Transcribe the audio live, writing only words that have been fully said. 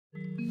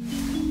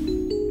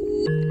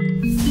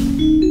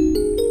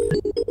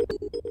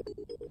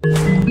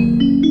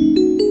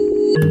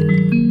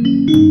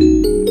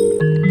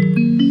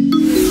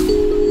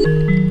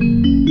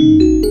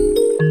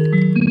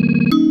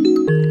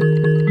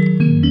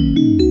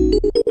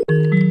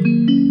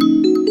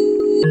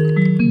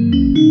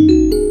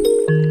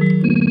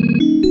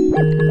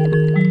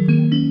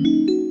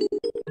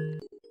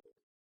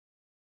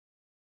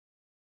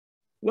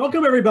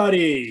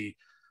everybody.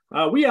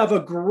 We have a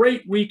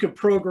great week of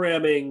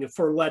programming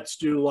for Let's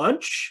Do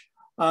Lunch.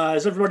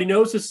 As everybody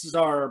knows, this is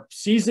our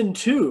season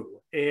 2,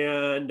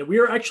 and we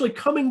are actually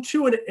coming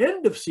to an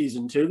end of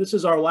season 2. This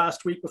is our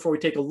last week before we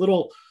take a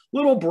little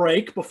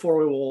break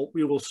before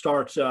we will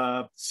start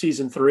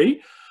season 3.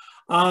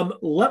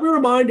 Let me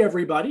remind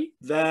everybody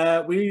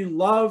that we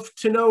love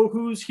to know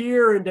who's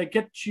here and to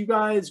get you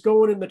guys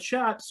going in the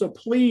chat. So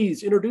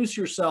please introduce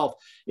yourself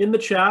in the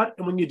chat.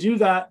 And when you do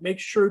that, make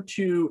sure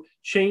to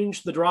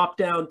change the drop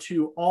down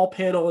to all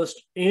panelists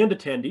and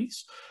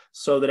attendees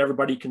so that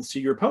everybody can see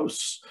your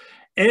posts.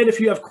 And if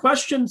you have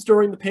questions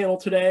during the panel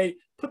today,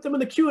 put them in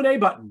the Q&A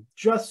button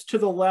just to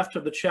the left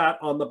of the chat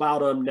on the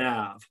bottom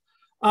nav.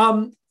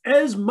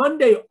 As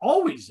Monday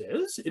always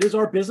is, it is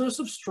our Business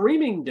of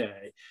Streaming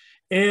Day.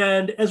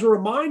 And as a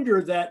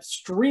reminder that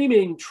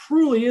streaming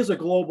truly is a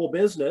global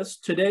business,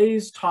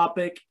 today's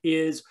topic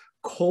is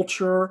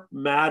Culture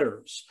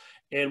Matters.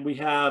 And we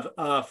have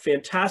a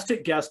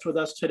fantastic guest with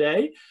us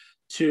today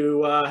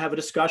to have a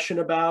discussion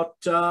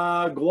about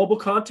global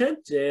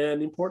content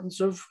and the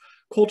importance of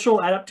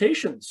cultural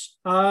adaptations.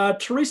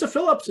 Teresa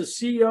Phillips is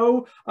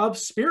CEO of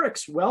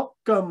Spherex.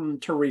 Welcome,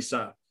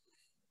 Teresa.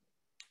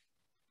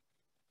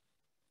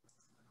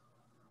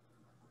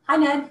 Hi,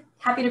 Ned.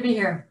 Happy to be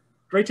here.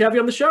 Great to have you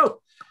on the show.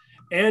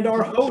 And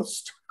our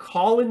host,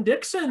 Colin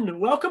Dixon.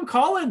 Welcome,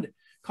 Colin.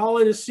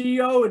 Colin is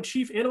CEO and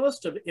Chief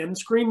Analyst of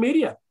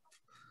nScreenMedia.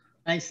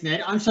 Thanks,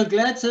 Ned. I'm so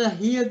glad to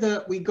hear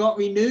that we got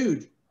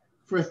renewed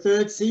for a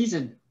 3rd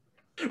season.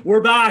 We're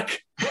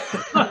back.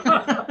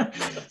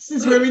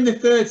 Since we're in the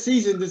 3rd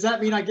season, does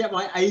that mean I get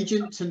my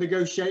agent to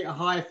negotiate a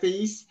higher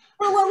fees?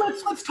 Well,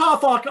 let's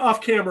talk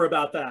off camera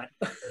about that.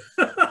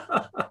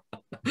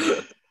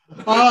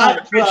 All right,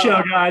 have a great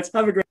show, guys.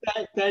 Have a great.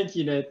 Thank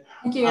you, Ned.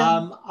 Thank you.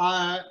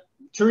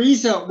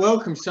 Teresa,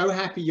 welcome. So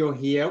happy you're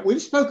here.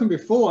 We've spoken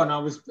before, and I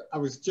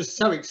was just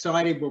so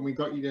excited when we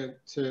got you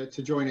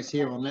to join us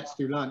here on Let's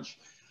Do Lunch.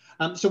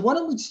 So why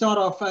don't we start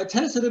off?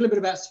 Tell us a little bit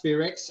about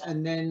Spherex,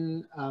 and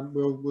then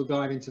we'll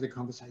dive into the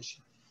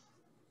conversation.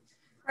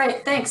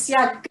 Great, thanks.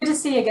 Yeah, good to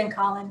see you again,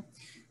 Colin.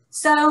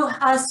 So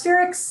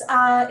Spherex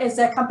is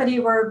a company.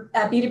 We're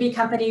a B2B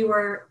company.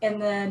 We're in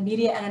the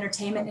media and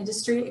entertainment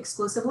industry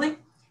exclusively,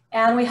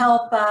 and we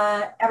help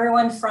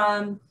everyone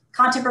from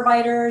content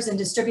providers and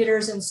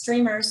distributors and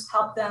streamers,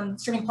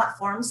 streaming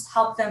platforms,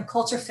 help them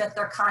culture fit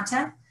their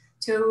content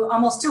to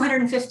almost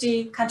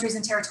 250 countries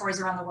and territories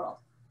around the world.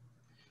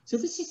 So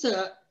this is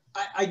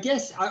I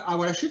guess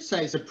what I should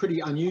say is a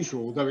pretty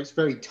unusual, although it's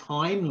very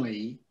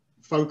timely,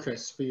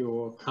 focus for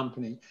your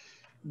company.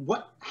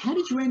 How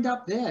did you end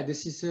up there?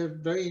 This is a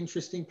very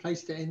interesting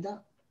place to end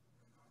up.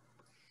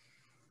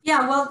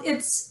 Yeah, well,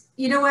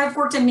 I've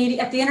worked in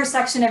media, at the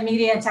intersection of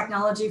media and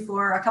technology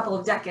for a couple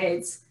of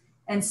decades.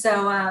 And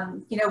so,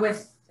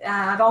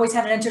 I've always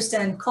had an interest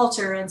in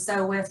culture. And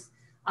so with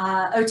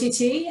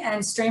OTT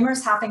and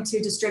streamers having to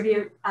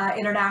distribute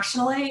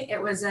internationally,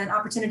 it was an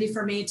opportunity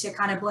for me to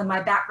kind of blend my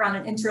background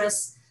and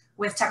interests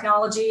with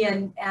technology.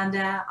 And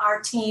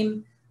our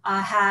team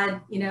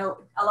had,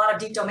 a lot of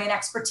deep domain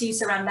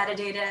expertise around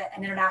metadata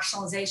and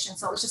internationalization.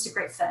 So it was just a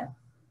great fit.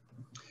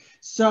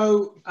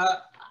 So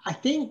I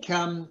think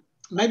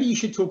maybe you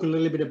should talk a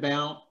little bit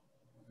about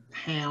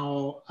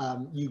how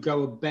you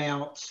go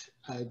about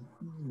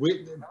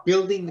with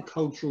building the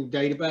cultural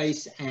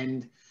database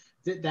and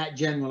that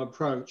general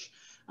approach.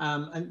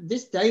 And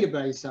this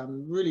database,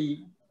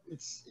 really,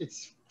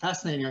 it's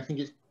fascinating. I think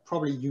it's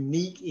probably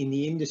unique in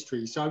the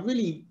industry. So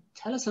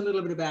tell us a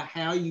little bit about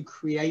how you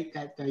create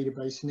that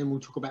database, and then we'll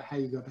talk about how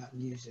you go about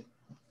and use it.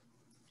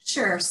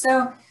 Sure.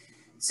 So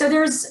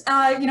there's,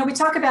 we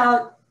talk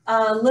about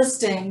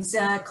listings,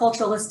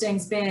 cultural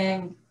listings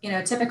being,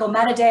 typical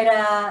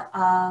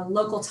metadata,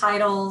 local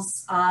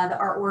titles, the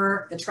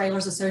artwork, the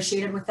trailers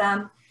associated with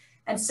them.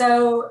 And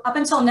so up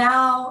until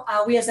now,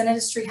 we as an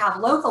industry have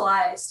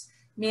localized,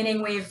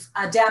 meaning we've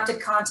adapted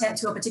content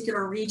to a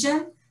particular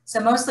region. So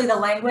mostly the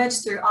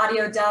language through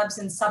audio dubs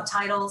and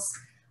subtitles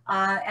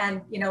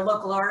and,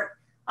 local art.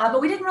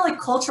 But we didn't really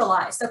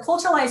culturalize. So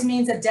culturalize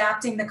means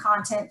adapting the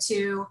content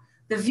to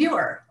the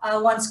viewer,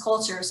 one's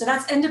culture. So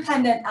that's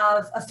independent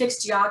of a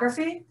fixed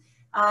geography.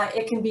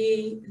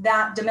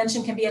 That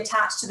dimension can be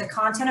attached to the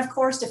content, of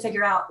course, to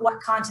figure out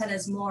what content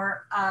is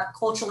more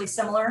culturally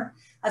similar,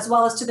 as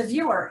well as to the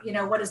viewer,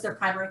 what is their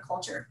primary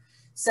culture.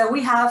 So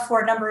we have,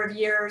 for a number of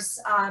years,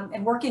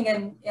 and working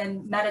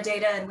in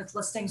metadata and with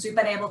listings, we've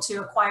been able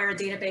to acquire a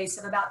database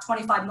of about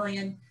 25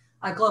 million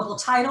global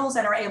titles,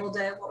 and are able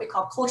to, what we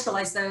call,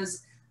 culturalize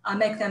those,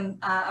 make them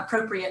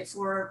appropriate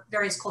for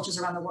various cultures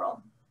around the world.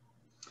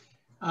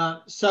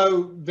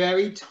 So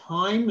very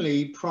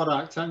timely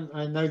product.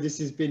 I know this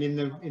has been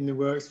in the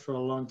works for a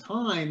long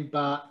time,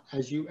 but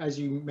as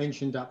you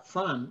mentioned up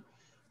front,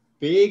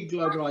 big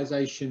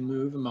globalization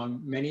move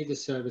among many of the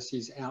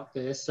services out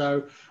there.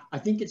 So I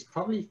think it's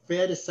probably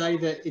fair to say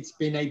that it's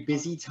been a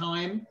busy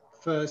time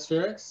for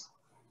Spherex.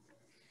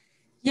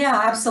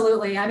 Yeah,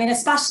 absolutely. I mean,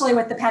 especially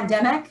with the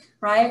pandemic,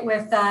 right?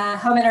 With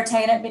home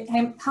entertainment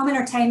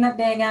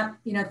being up,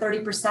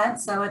 30%.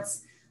 So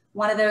it's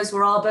one of those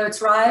where all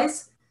boats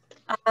rise.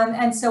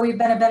 And so we've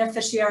been a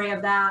beneficiary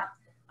of that.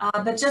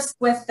 But just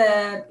with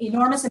the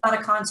enormous amount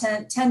of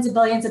content, tens of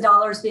billions of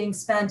dollars being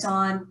spent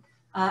on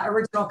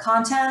original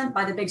content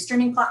by the big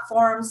streaming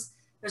platforms,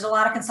 there's a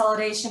lot of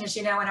consolidation, as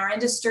you know, in our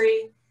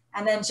industry.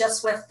 And then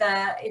just with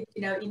the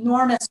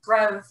enormous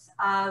growth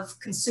of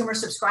consumer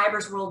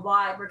subscribers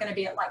worldwide, we're going to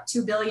be at like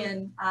 2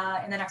 billion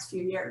in the next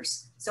few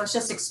years. So it's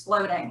just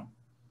exploding.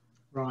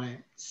 Right.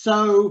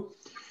 So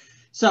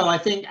I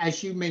think,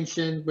 as you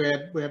mentioned,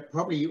 we're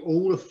probably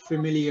all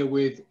familiar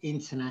with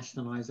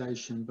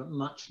internationalization, but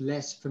much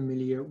less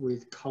familiar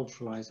with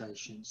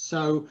culturalization.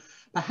 So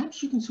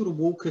perhaps you can sort of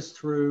walk us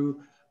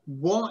through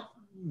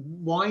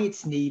why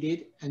it's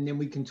needed, and then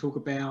we can talk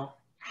about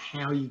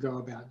how you go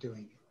about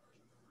doing it.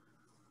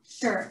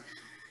 Sure.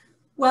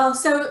 Well,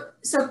 so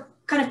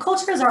kind of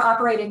culture is our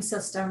operating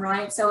system,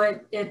 right? So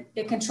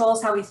it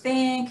controls how we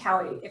think,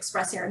 how we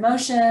express our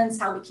emotions,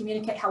 how we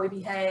communicate, how we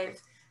behave.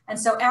 And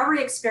so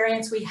every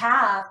experience we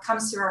have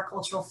comes through our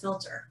cultural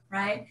filter,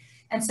 right?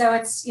 And so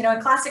it's, in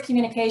classic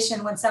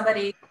communication, when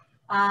somebody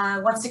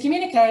wants to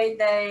communicate,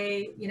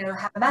 they,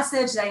 have a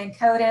message, they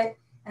encode it,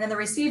 and then the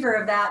receiver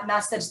of that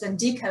message then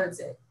decodes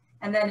it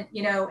and then,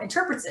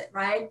 interprets it,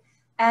 right?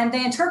 And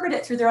they interpret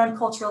it through their own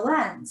cultural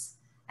lens.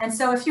 And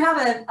so if you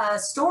have a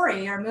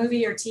story or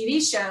movie or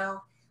TV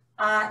show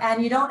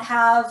and you don't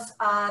have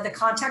the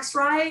context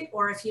right,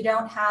 or if you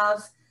don't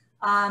have,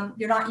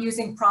 you're not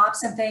using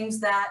props and things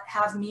that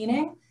have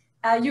meaning,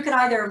 you could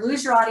either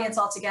lose your audience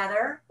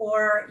altogether,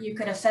 or you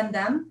could offend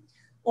them,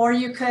 or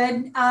you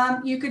could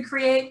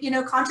create,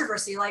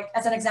 controversy. Like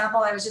as an example,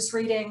 I was just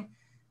reading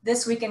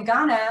this week in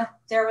Ghana,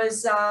 there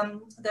was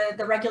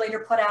the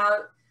regulator put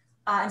out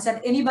and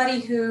said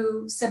anybody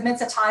who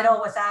submits a title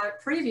without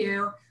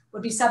preview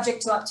would be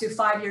subject to up to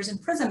 5 years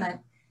imprisonment.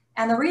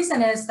 And the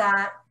reason is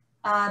that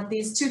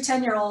these two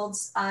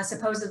 10-year-olds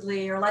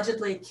supposedly or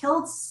allegedly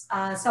killed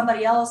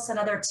somebody else,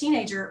 another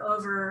teenager,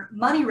 over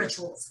money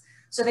rituals.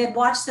 So they'd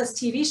watched this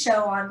TV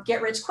show on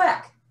get rich quick,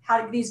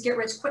 how do these get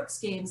rich quick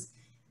schemes.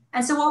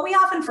 And so what we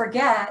often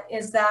forget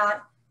is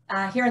that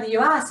here in the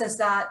US is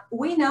that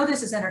we know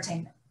this is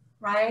entertainment,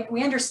 right?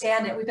 We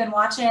understand it. We've been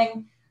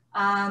watching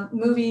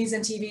movies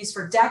and TVs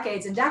for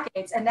decades and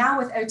decades. And now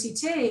with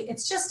OTT,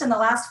 it's just in the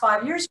last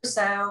 5 years or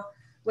so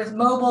with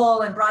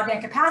mobile and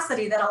broadband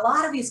capacity that a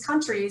lot of these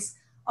countries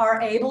are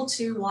able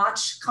to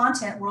watch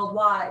content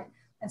worldwide.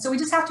 And so we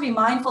just have to be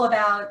mindful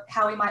about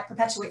how we might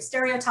perpetuate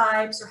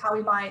stereotypes or how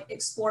we might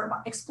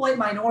exploit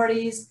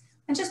minorities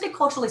and just be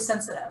culturally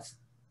sensitive.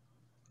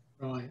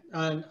 Right.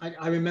 And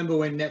I remember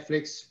when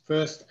Netflix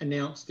first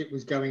announced it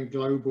was going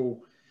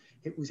global,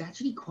 it was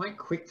actually quite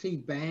quickly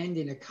banned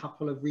in a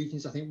couple of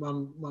regions. I think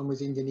one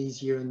was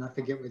Indonesia, and I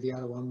forget where the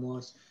other one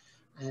was.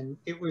 And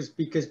it was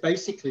because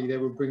basically they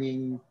were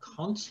bringing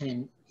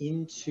content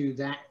into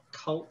that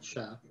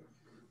culture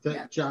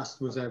that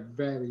just was a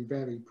very,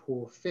 very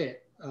poor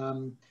fit.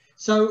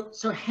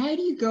 So how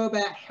do you go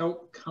about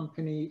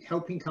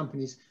helping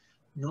companies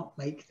not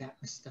make that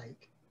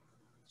mistake?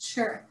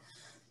 Sure.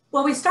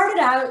 Well, we started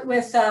out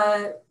with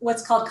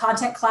what's called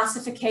content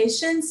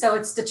classification. So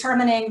it's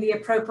determining the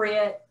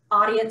appropriate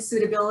audience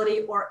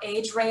suitability or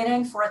age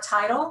rating for a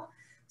title.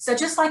 So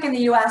just like in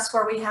the US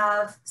where we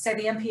have, say,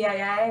 the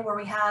MPAA, where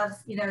we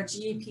have,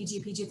 G,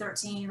 PG,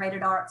 PG-13,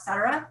 rated R, et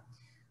cetera.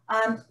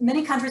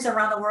 Many countries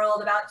around the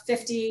world, about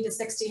 50 to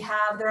 60,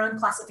 have their own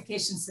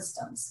classification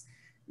systems.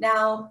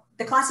 Now,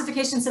 the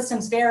classification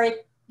systems vary,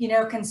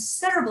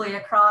 considerably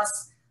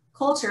across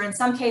culture. In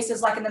some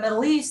cases, like in the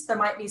Middle East, there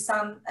might be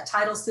a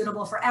title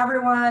suitable for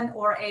everyone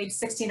or age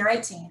 16 or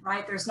 18,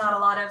 right? There's not a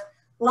lot of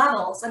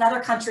levels. In other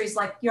countries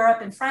like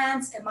Europe and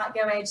France, it might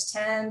go age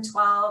 10,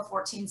 12,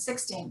 14,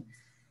 16.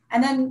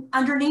 And then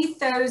underneath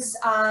those,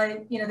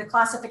 the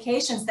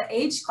classifications, the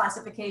age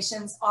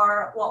classifications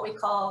are what we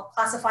call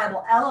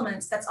classifiable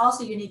elements that's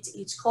also unique to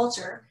each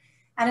culture.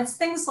 And it's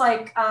things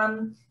like,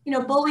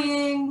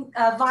 bullying,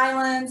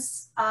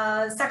 violence,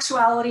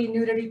 sexuality,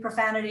 nudity,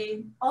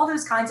 profanity, all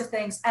those kinds of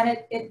things. And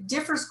it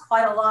differs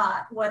quite a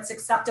lot what's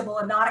acceptable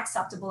and not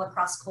acceptable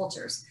across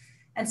cultures.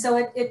 And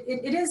so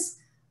it's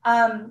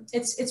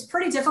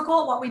pretty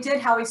difficult. What we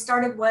did, how we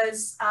started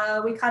was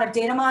we kind of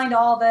data mined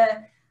all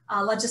the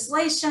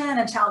legislation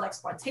and child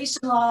exploitation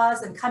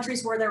laws in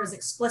countries where there was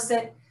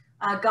explicit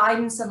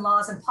guidance and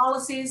laws and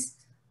policies.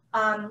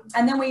 And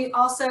then we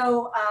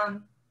also,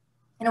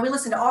 we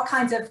listened to all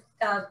kinds of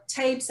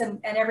tapes and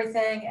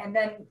everything. And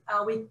then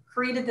we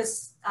created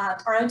this,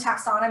 our own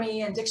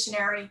taxonomy and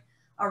dictionary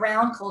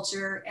around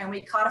culture, and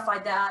we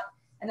codified that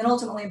and then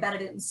ultimately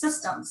embedded it in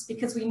systems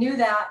because we knew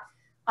that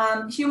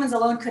humans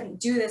alone couldn't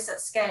do this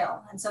at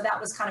scale. And so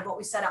that was kind of what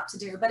we set out to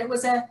do. But it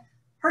was a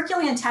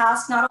Herculean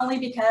task, not only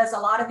because a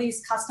lot of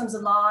these customs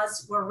and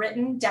laws were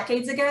written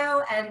decades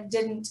ago and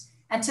didn't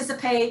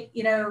anticipate,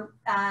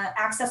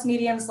 access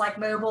mediums like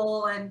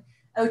mobile and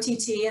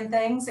OTT and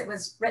things. It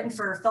was written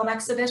for film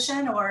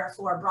exhibition or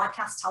for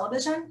broadcast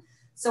television.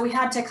 So we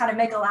had to kind of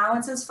make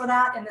allowances for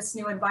that in this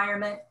new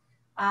environment.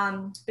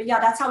 But yeah,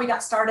 that's how we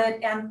got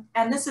started.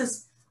 And this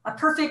is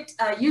perfect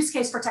use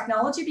case for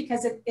technology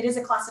because it is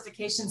a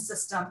classification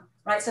system,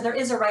 right? So there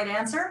is a right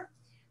answer,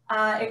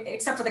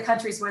 except for the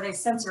countries where they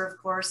censor, of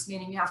course,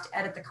 meaning you have to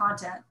edit the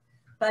content.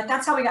 But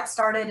that's how we got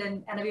started,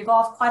 and have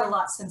evolved quite a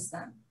lot since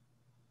then.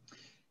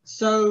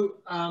 So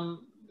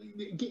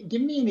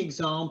give me an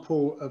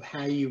example of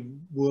how you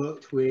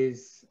worked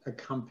with a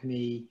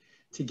company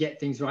to get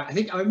things right. I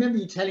think I remember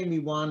you telling me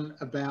one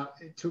about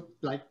it took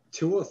like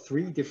 2 or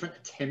 3 different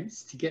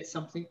attempts to get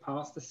something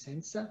past the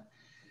censor.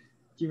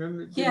 Do you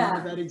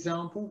remember that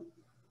example?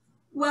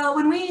 Well,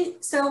 when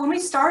we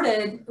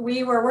started,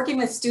 we were working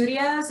with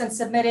studios and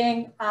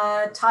submitting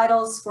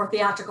titles for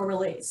theatrical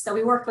release. So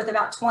we worked with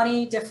about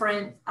 20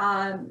 different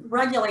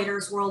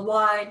regulators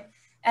worldwide,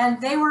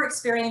 and they were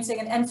experiencing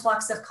an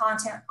influx of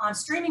content on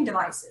streaming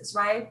devices,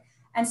 right?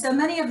 And so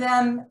many of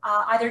them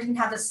either didn't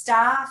have the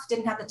staff,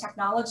 didn't have the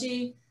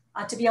technology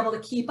to be able to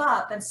keep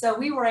up. And so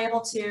we were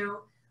able to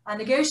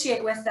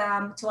negotiate with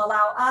them to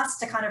allow us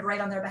to kind of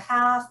write on their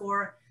behalf,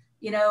 or,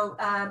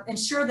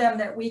 ensure them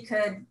that we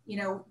could,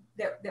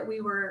 that we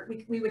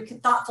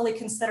would thoughtfully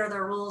consider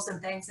their rules and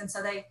things. And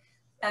so they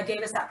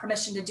gave us that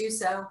permission to do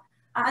so.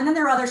 And then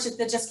there are others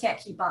that just can't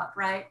keep up,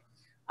 right?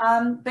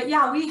 But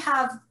yeah, we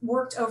have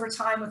worked over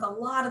time with a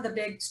lot of the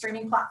big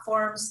streaming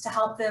platforms to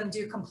help them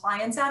do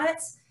compliance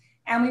edits.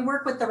 And we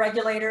work with the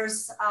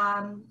regulators,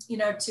 on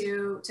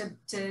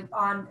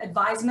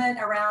advisement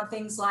around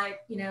things like,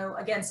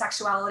 again,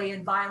 sexuality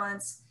and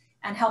violence,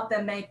 and help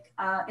them make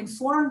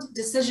informed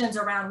decisions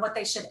around what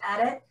they should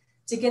edit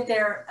to get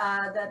their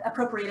the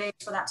appropriate age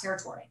for that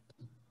territory.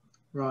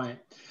 Right.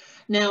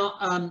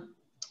 Now,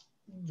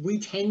 we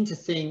tend to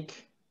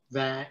think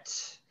that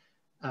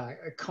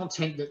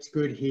content that's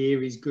good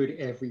here is good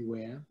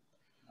everywhere,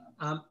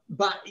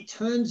 but it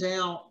turns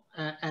out,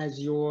 as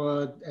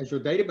your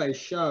database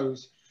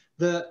shows,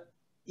 that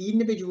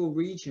individual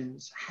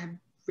regions have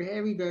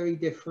very, very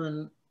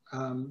different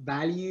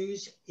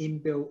values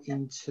inbuilt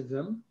into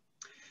them,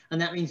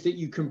 and that means that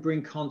you can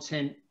bring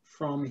content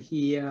from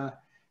here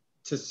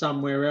to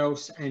somewhere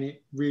else, and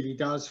it really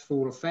does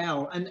fall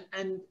afoul.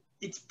 And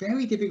it's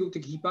very difficult to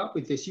keep up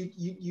with this.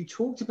 You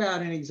talked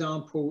about an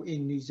example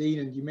in New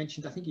Zealand.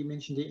 I think you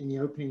mentioned it in the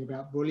opening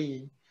about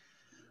bullying.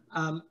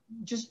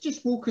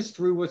 Just walk us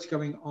through what's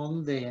going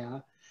on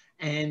there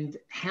and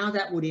how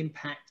that would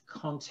impact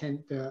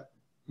content that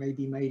may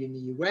be made in the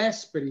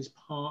US, but is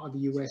part of the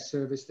US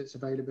service that's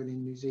available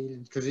in New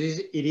Zealand, because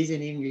it is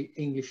an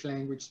English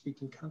language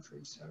speaking country,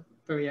 so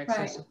very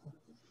accessible. Right.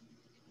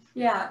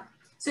 Yeah.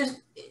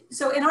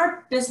 So in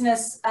our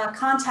business,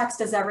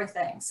 context is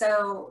everything.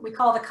 So we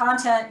call the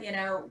content,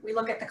 we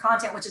look at the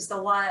content, which is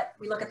the what,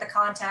 we look at the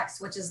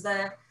context, which is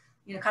the,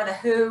 kind of the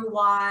who,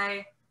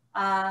 why,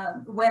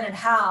 when and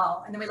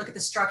how, and then we look at the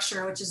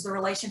structure, which is the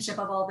relationship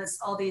of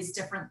all these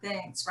different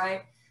things,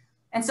 right?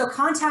 And so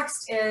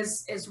context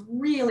is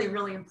really,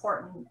 really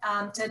important.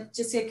 To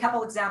just see a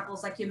couple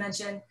examples, like you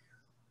mentioned,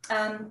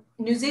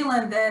 New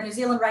Zealand, the New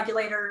Zealand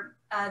regulator,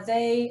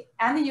 they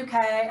and the UK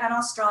and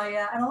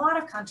Australia and a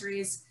lot of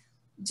countries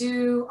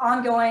do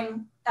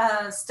ongoing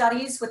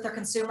studies with their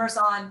consumers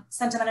on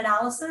sentiment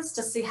analysis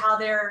to see how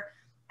their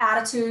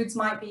attitudes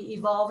might be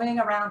evolving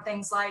around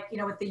things like,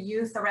 with the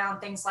youth, around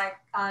things like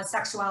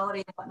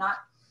sexuality and whatnot.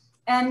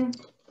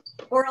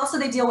 Or also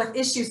they deal with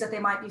issues that they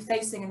might be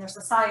facing in their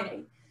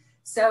society.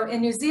 So in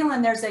New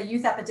Zealand, there's a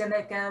youth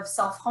epidemic of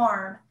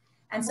self-harm.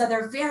 And so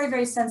they're very,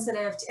 very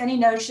sensitive to any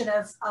notion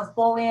of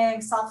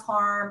bullying,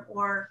 self-harm,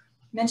 or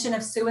mention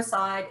of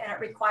suicide. And it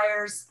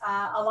requires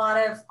a lot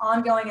of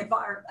ongoing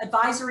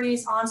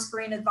advisories,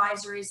 on-screen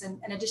advisories, and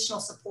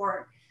additional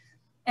support.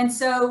 And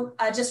so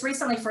just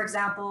recently, for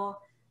example,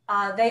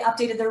 they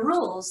updated their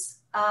rules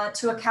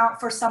to account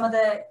for some of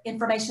the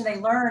information they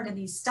learned in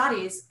these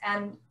studies.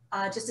 And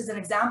just as an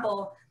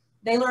example,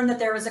 they learned that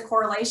there was a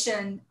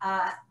correlation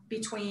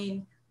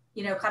between,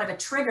 kind of a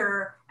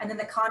trigger and then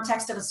the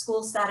context of a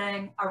school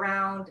setting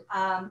around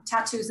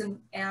tattoos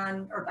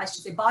or I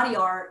should say body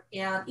art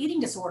and eating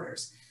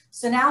disorders.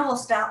 So now we'll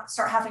start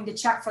having to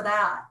check for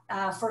that.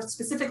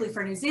 Specifically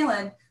for New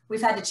Zealand,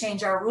 we've had to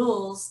change our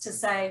rules to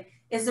say,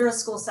 is there a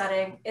school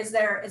setting? Is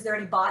there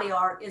any body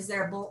art? Is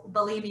there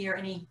bulimia or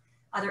any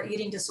other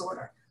eating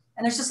disorder?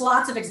 And there's just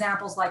lots of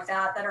examples like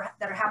that that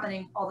are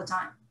happening all the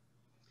time.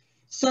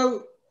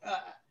 So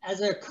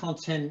as a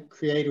content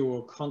creator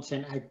or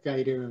content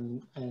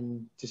aggregator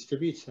and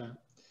distributor,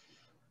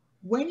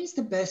 when is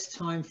the best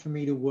time for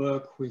me to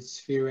work with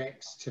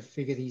Spherex to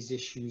figure these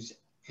issues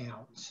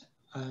out?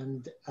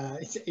 And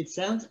it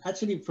sounds,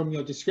 actually from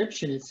your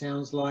description, it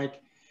sounds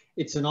like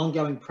it's an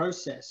ongoing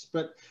process,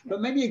 but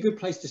maybe a good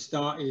place to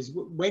start is,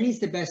 when is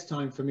the best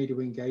time for me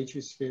to engage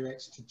with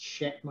Spherex to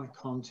check my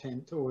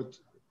content, or,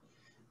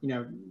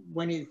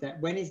 when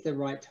is the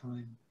right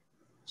time?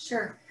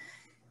 Sure.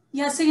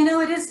 Yeah, so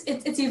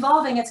it's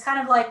evolving. It's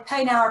kind of like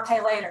pay now or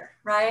pay later,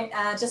 right?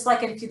 Just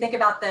like if you think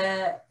about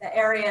the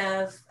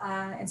area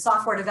of in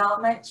software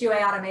development,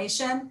 QA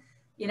automation,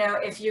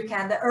 if you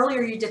can, the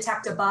earlier you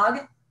detect a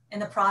bug in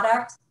the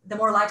product, the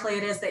more likely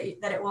it is that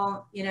it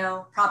won't,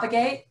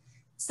 propagate.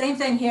 Same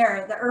thing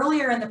here. The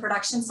earlier in the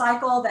production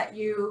cycle that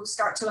you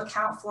start to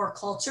account for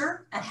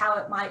culture and how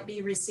it might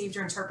be received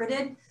or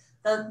interpreted,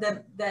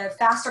 the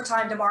faster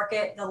time to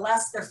market,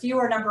 the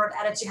fewer number of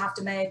edits you have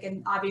to make,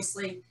 and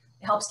obviously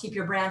it helps keep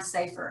your brand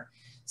safer.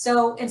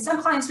 So in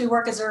some clients, we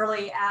work as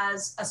early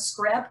as a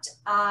script.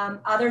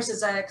 Others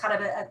is a kind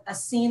of a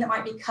scene that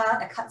might be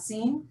cut, a cut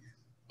scene.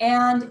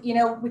 And, you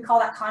know, we call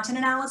that content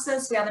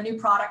analysis. We have a new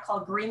product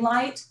called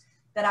Greenlight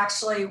that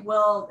actually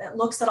it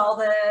looks at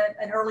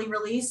an early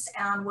release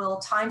and will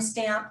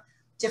timestamp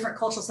different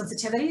cultural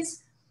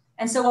sensitivities.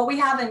 And so what we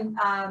have in,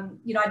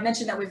 you know, I'd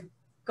mentioned that we've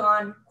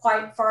gone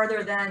quite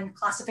farther than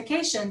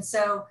classification.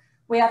 So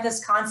we have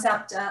this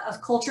concept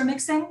of culture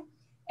mixing,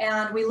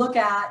 and we look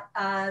at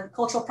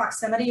cultural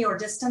proximity or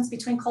distance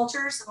between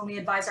cultures when we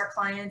advise our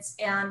clients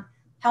and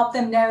help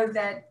them know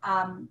that,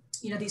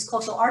 you know, these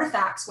cultural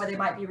artifacts, whether they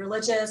might be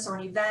religious or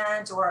an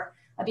event or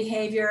a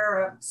behavior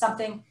or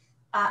something,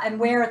 and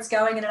where it's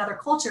going in another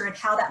culture and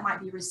how that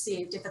might be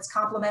received, if it's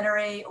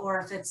complementary or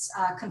if it's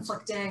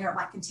conflicting or it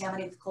might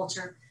contaminate the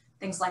culture,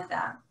 things like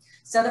that.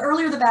 So the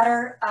earlier the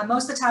better.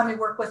 Most of the time we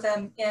work with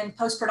them in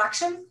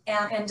post-production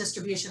and in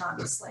distribution,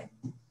 obviously.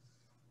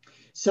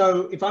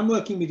 So if I'm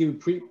working with you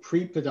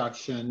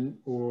pre-production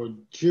or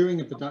during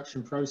the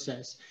production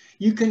process,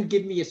 you can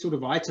give me a sort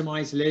of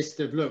itemized list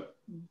of, look,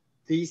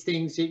 these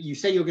things that you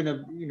say you're going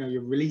to, you know,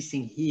 you're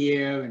releasing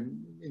here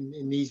and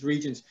in these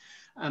regions.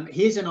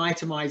 Here's an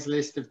itemized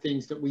list of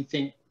things that we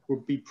think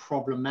would be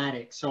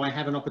problematic. So I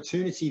have an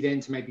opportunity then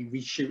to maybe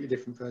reshoot a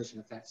different version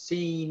of that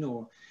scene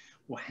or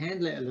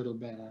handle it a little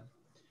better.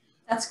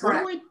 That's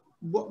correct.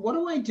 What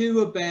do I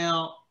do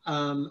about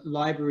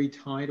library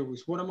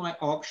titles? What are my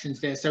options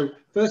there? So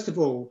first of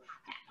all,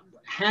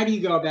 how do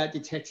you go about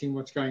detecting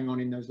what's going on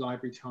in those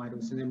library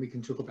titles? And then we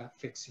can talk about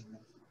fixing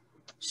them.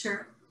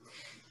 Sure.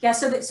 Yeah,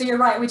 so you're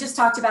right. We just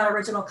talked about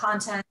original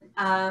content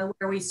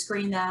where we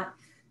screen that.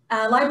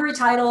 Library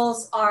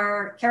titles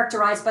are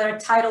characterized by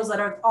titles that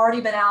have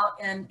already been out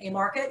in a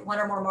market, one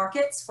or more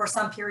markets for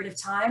some period of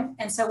time.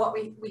 And so what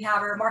we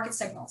have are market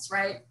signals,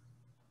 right?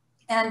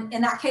 And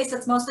in that case,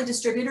 it's mostly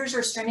distributors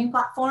or streaming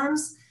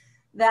platforms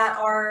that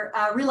are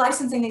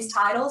relicensing these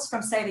titles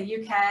from, say,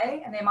 the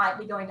UK, and they might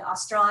be going to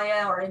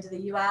Australia or into the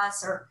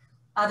US or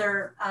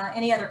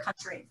any other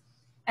country.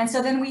 And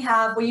so then we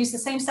use the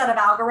same set of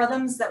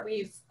algorithms that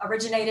we've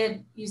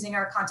originated using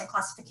our content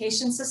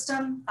classification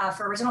system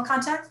for original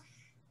content.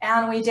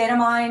 And we data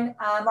mine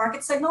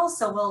market signals.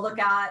 So we'll look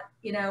at,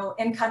 you know,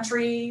 in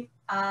country,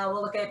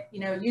 we'll look at, you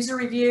know, user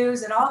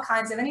reviews and all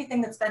kinds of anything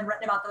that's been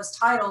written about those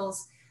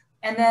titles.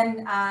 And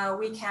then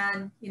we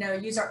can, you know,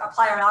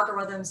 apply our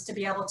algorithms to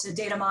be able to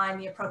data mine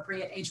the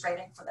appropriate age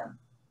rating for them.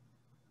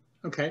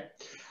 Okay.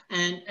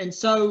 And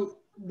so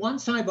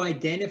once I've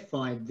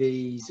identified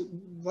these,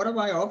 what are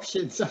my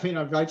options? I mean,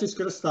 have I just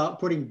got to start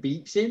putting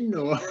beeps in,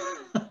 or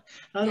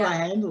how do I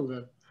handle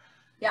them?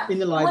 Yeah. In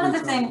the library.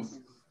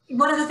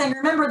 One other thing,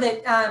 remember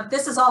that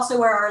this is also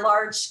where our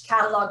large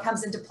catalog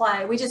comes into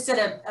play. We just did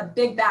a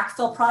big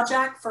backfill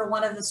project for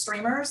one of the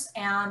streamers,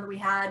 and we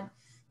had,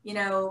 you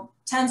know,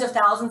 tens of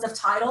thousands of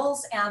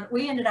titles, and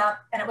we ended up,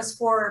 and it was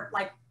for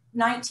like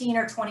 19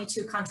 or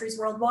 22 countries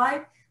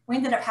worldwide. We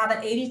ended up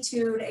having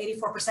 82 to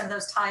 84% of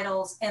those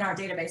titles in our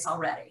database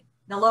already,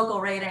 the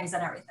local ratings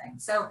and everything.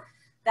 So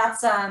that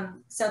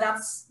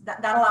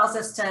allows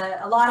us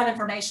to, a lot of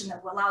information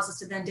that allows us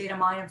to then data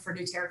mine them for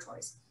new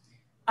territories.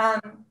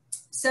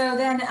 So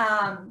then,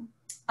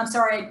 I'm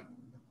sorry,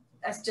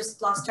 I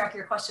just lost track of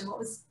your question. What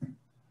was?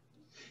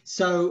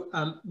 So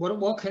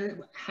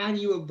how do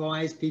you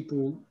advise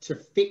people to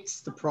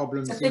fix the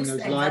problems in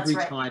those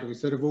library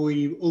titles that have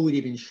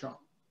already been shot?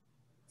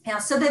 Yeah,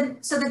 so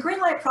the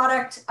Greenlight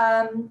product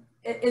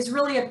is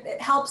really,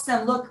 it helps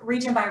them look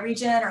region by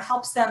region, or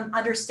helps them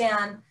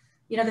understand,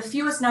 you know, the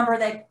fewest number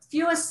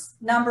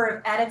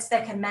of edits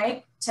they can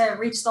make to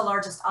reach the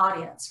largest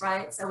audience,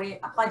 right? So we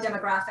apply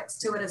demographics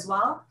to it as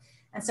well.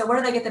 And so where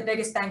do they get the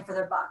biggest bang for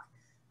their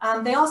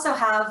buck? They also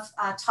have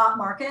top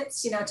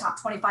markets, you know, top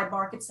 25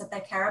 markets that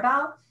they care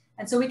about.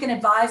 And so we can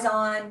advise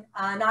on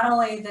not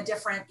only the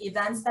different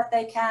events that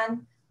they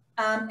can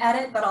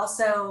edit, but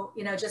also,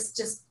 you know,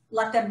 just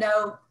let them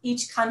know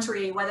each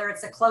country, whether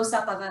it's a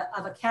close-up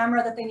of a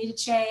camera that they need to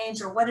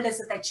change, or what it is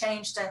that they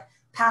change to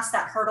pass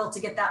that hurdle to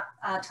get that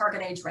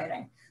target age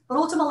rating. But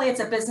ultimately, it's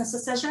a business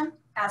decision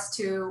as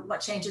to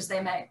what changes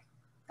they make,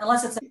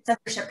 unless it's a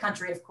censorship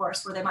country, of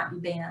course, where they might be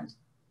banned.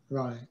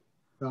 Right.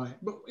 Right.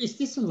 But is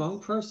this a long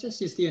process?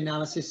 Is the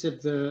analysis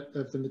of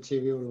the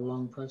material a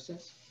long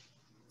process?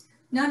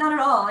 No, not at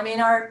all. I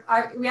mean,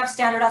 we have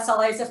standard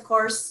SLAs, of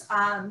course,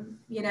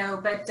 you know,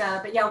 but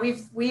yeah,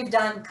 we've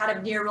done kind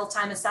of near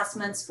real-time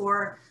assessments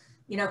for,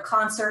 you know,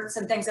 concerts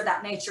and things of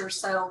that nature.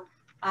 So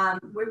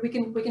we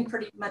can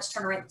pretty much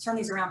turn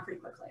these around pretty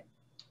quickly.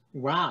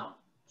 Wow.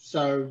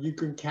 So you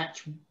can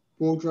catch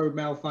wardrobe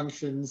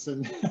malfunctions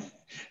and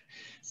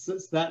so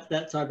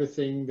that type of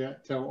thing,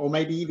 that or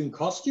maybe even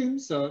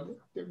costumes. So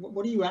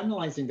what are you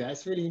analyzing there?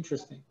 It's really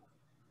interesting.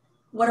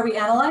 What are we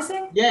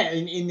analyzing? Yeah,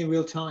 in the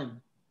real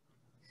time.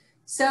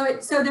 So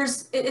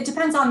it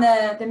depends on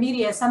the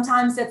media.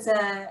 Sometimes it's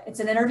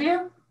an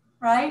interview,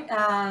 right?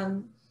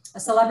 A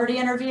celebrity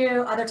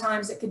interview. Other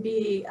times it could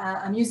be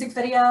a music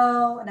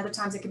video, and other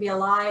times it could be a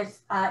live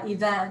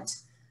event,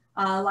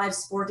 live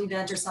sport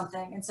event or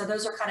something. And so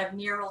those are kind of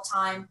near real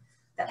time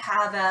that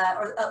have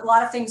or a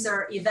lot of things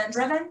are event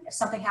driven. If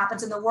something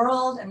happens in the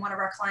world and one of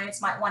our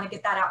clients might want to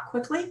get that out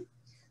quickly,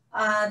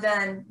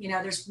 then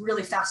there's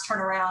really fast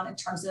turnaround in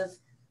terms of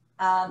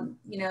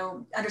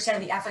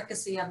understanding the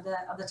efficacy of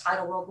the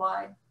title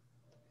worldwide.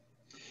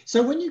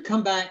 So when you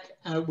come back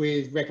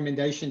with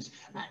recommendations,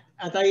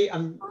 are they?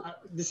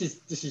 This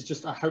is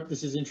just. I hope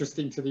this is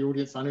interesting to the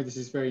audience. I know this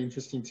is very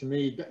interesting to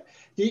me. But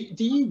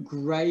do you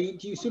grade?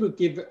 Do you sort of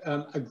give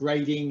a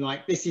grading,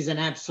 like this is an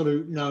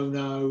absolute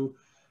no?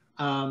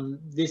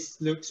 This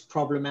looks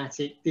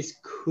problematic. This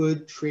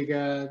could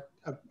trigger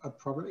a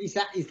problem. Is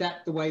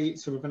that the way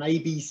it's sort of an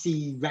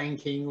ABC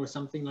ranking or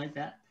something like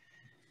that?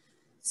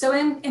 So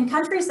in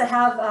countries that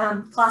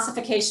have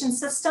classification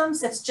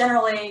systems, it's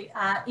generally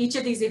each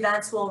of these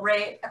events will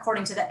rate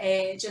according to the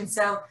age. And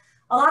so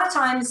a lot of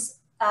times,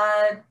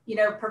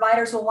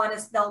 providers will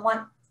they'll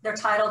want their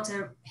title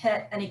to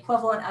hit an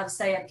equivalent of,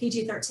 say, a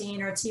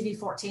PG-13 or a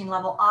TV-14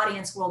 level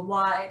audience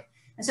worldwide.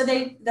 And so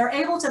they're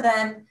able to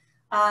then,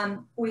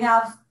 we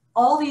have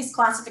all these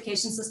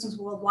classification systems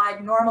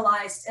worldwide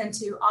normalized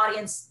into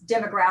audience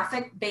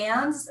demographic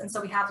bands. And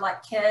so we have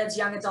like kids,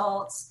 young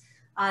adults,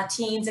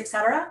 teens, et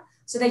cetera.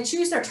 So they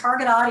choose their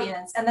target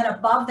audience, and then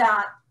above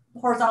that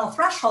horizontal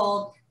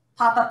threshold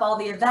pop up all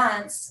the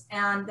events,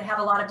 and they have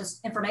a lot of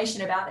just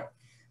information about it.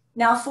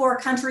 Now for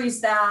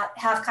countries that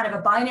have kind of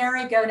a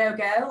binary go, no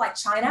go, like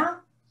China,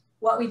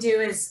 what we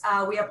do is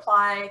we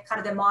apply kind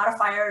of the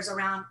modifiers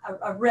around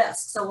a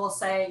risk. So we'll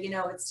say,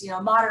 it's,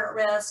 moderate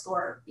risk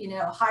or,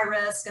 high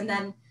risk. And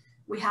then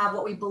we have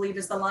what we believe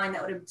is the line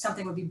that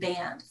something would be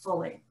banned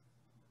fully.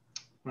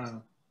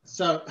 Wow.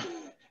 So,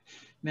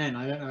 man,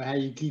 I don't know how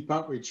you keep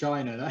up with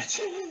China. That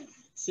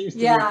seems to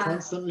be a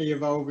constantly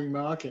evolving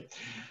market.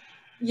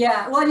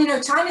 Yeah, well,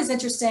 China's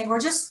interesting. We're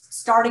just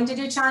starting to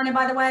do China,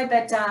 by the way,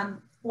 but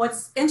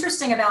what's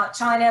interesting about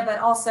China, but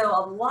also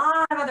a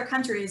lot of other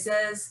countries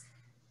is,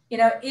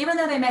 even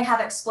though they may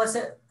have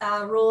explicit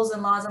rules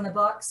and laws on the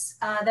books,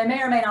 they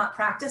may or may not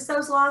practice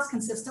those laws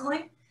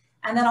consistently.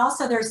 And then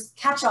also there's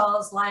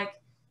catch-alls like,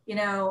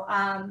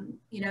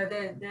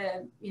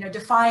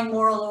 defying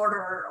moral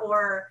order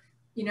or,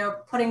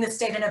 putting the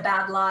state in a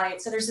bad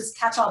light. So there's this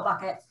catch-all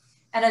bucket.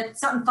 And it's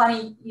something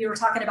funny you were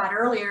talking about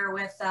earlier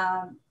with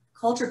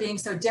culture being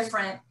so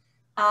different.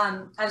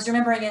 I was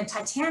remembering in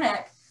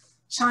Titanic,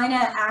 China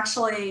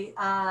actually,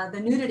 the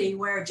nudity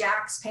where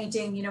Jack's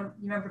painting, you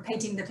remember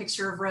painting the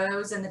picture of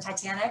Rose in the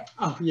Titanic?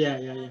 Oh,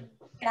 yeah.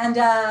 And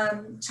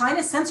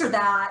China censored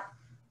that.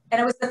 And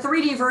it was the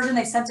 3D version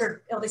they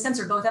censored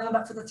both of them,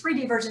 but for the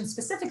 3D version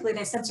specifically,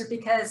 they censored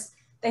because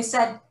they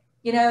said,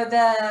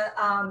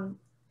 the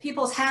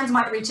people's hands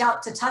might reach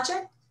out to touch,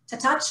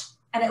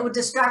 and it would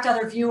distract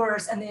other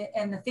viewers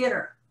in the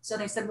theater. So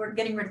they said, we're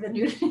getting rid of the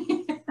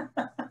nudity.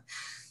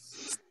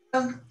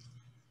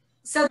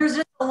 So there's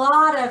just a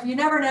lot of, you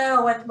never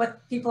know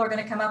what people are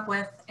going to come up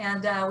with,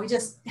 and we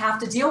just have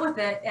to deal with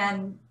it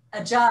and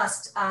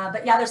adjust.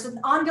 But yeah, there's an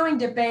ongoing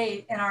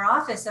debate in our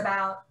office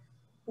about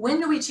when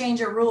do we change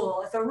a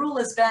rule? If a rule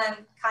has been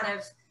kind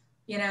of,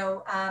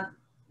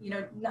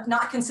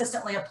 not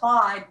consistently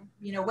applied,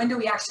 when do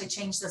we actually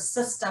change the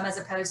system as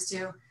opposed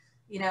to,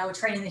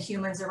 training the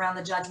humans around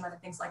the judgment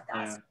and things like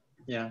that.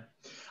 Yeah.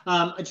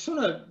 I just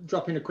want to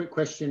drop in a quick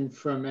question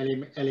from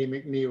Ellie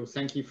McNeil.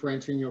 Thank you for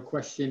entering your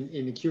question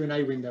in the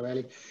Q&A window,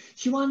 Ellie.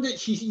 She wondered,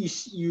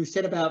 you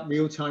said about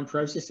real-time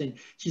processing.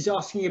 She's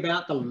asking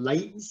about the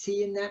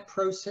latency in that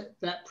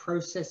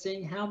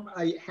processing.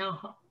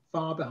 How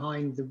far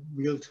behind the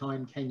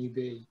real-time can you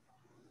be?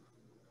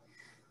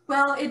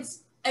 Well, it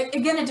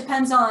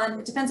depends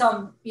on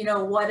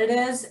what it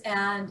is,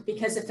 and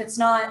because if it's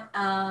not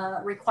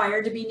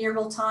required to be near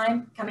real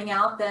time coming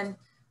out, then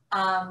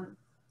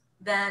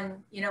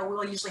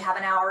we'll usually have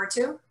an hour or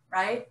two,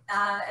 right?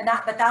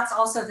 But that's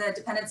also the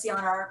dependency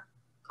on our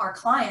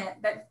client.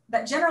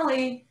 But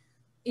generally,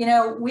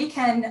 we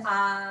can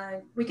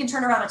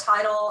turn around a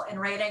title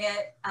and rating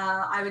it.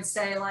 I would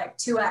say like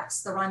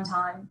 2x the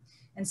runtime.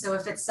 And so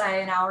if it's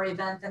say an hour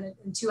event, then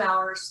in 2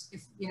 hours,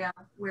 if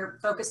we're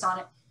focused on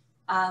it,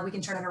 we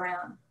can turn it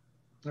around.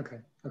 Okay.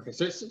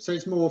 So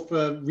it's more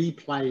for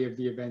replay of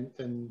the event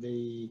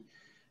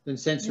than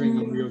censoring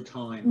in real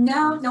time.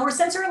 No, we're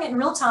censoring it in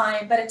real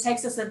time, but it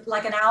takes us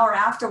like an hour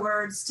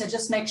afterwards to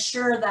just make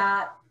sure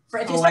that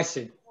I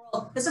see.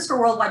 This is for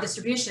worldwide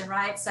distribution,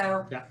 right?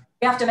 So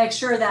we have to make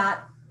sure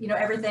that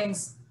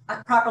everything's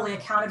properly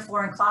accounted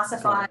for and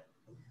classified,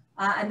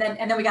 and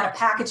then we got to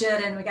package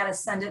it and we got to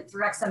send it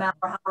through XML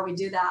or however we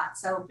do that.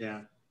 So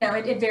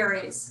it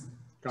varies.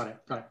 Got it.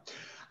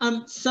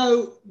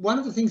 So one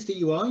of the things that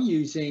you are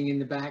using in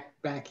the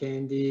back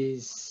end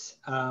is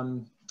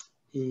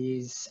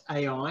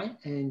AI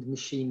and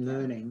machine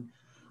learning.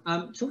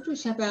 Talk to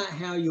us about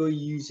how you're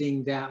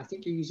using that. I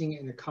think you're using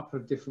it in a couple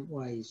of different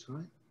ways,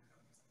 right?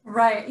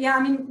 Right. Yeah.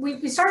 I mean,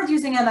 we started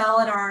using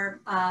ML in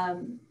our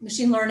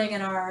machine learning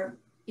in our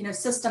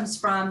systems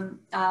from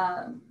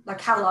our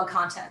catalog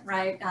content,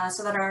 right?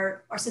 So that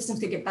our systems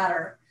could get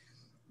better.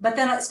 But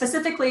then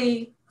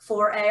specifically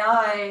for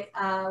AI,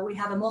 we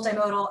have a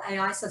multimodal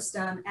AI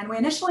system, and we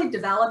initially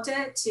developed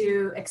it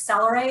to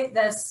accelerate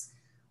this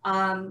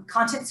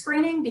content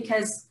screening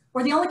because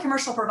we're the only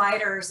commercial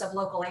providers of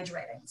local age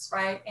ratings,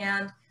 right?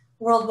 And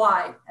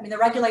worldwide, I mean, the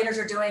regulators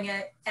are doing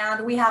it,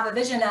 and we have a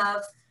vision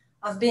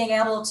of being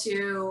able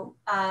to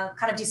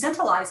kind of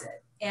decentralize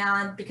it.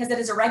 And because it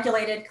is a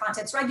regulated,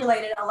 content's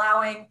regulated,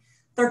 allowing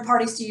third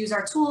parties to use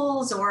our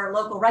tools or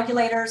local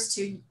regulators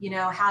to,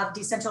 have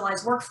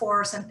decentralized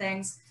workforce and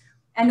things.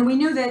 And we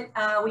knew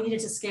that we needed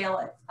to scale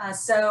it.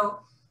 So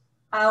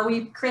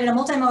we created a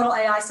multimodal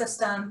AI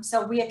system.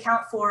 So we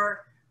account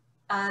for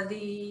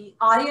the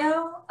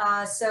audio.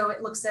 So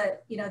it looks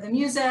at, the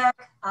music,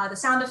 the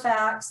sound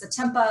effects, the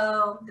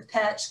tempo, the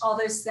pitch, all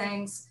those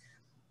things,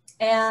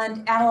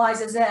 and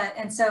analyzes it.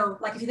 And so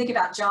like if you think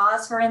about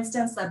Jaws, for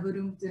instance, like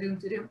boom, doom,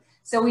 doom.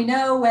 So we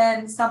know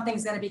when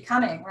something's going to be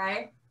coming,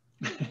 right?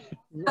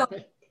 So,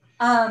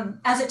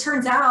 as it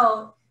turns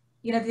out,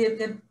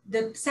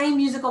 the same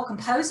musical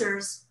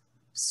composers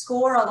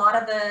score a lot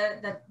of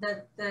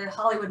the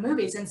Hollywood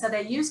movies. And so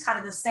they use kind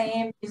of the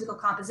same musical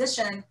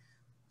composition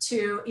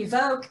to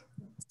evoke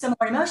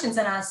similar emotions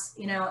in us,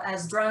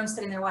 as drones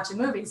sitting there watching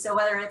movies. So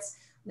whether it's,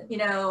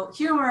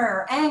 humor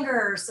or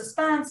anger or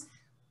suspense,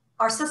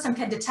 our system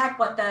can detect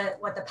what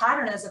the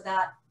pattern is of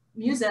that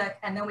music,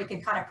 and then we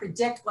can kind of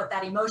predict what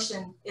that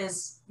emotion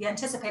is, the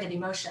anticipated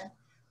emotion.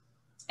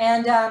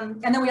 And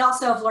then we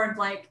also have learned,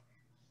 like,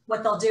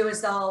 what they'll do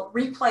is they'll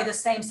replay the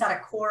same set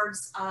of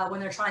chords when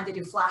they're trying to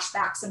do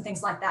flashbacks and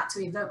things like that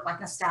to evoke like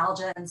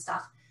nostalgia and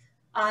stuff.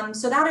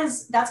 So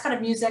that's kind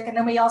of music. And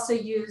then we also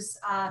use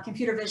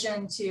computer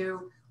vision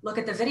to look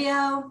at the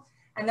video.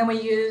 And then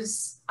we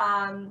use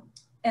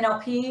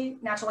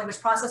NLP, natural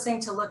language processing,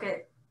 to look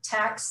at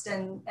text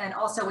and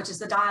also, which is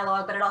the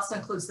dialogue, but it also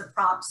includes the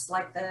props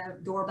like the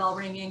doorbell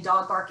ringing,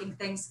 dog barking,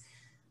 things.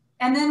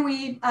 And then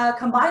we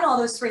combine all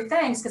those three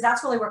things, because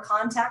that's really where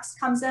context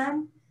comes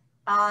in,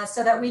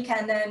 so that we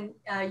can then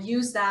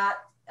use that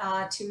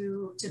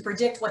to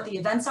predict what the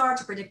events are,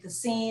 to predict the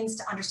scenes,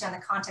 to understand the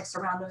context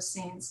around those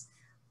scenes.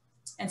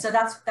 And so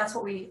that's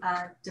what we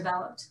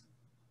developed.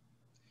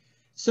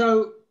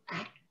 So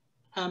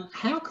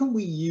how can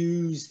we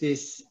use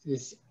this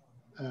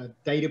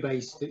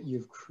database that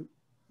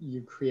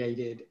you've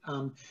created?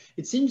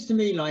 It seems to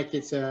me like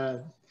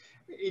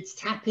it's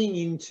tapping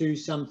into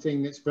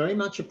something that's very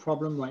much a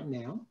problem right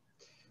now.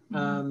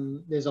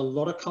 There's a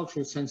lot of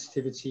cultural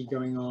sensitivity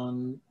going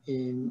on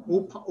in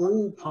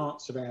all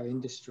parts of our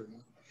industry.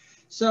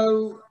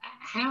 So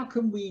how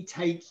can we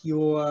take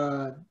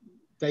your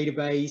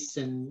database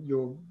and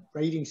your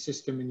rating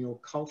system and your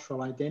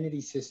cultural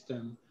identity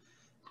system,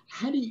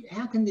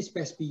 how can this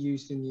best be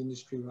used in the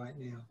industry right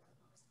now?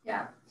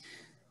 Yeah.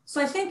 So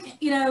I think,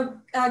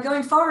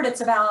 going forward,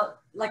 it's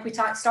about, like we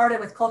started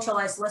with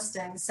culturalized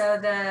listings.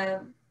 So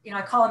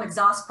I call them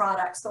exhaust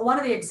products, but one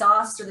of the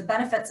exhausts or the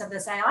benefits of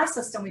this AI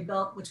system we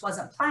built, which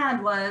wasn't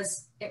planned,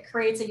 was it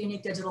creates a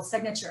unique digital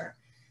signature.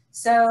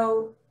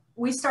 So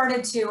we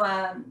started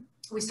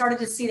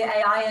to see the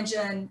AI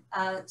engine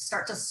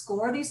start to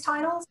score these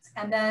titles.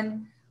 And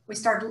then we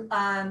said,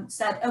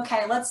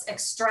 okay, let's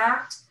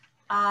extract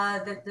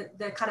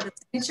the kind of the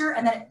signature,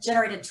 and then it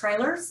generated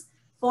trailers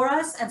for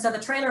us. And so the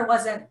trailer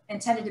wasn't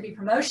intended to be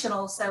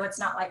promotional, so it's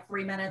not like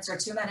 3 minutes or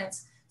 2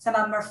 minutes. Some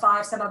of them are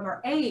 5, some of them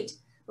are 8.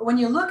 But when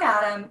you look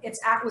at them, it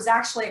was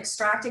actually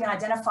extracting and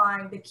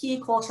identifying the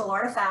key cultural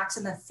artifacts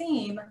and the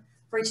theme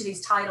for each of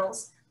these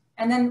titles.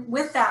 And then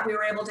with that, we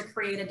were able to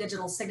create a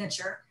digital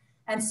signature.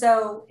 And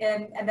so,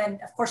 and then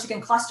of course you can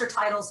cluster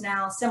titles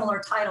now, similar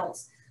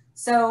titles.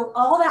 So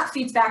all that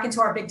feeds back into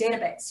our big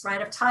database,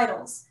 right, of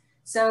titles.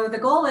 So the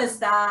goal is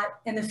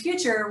that in the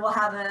future, we'll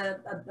have a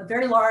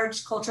very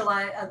large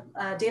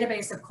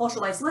database of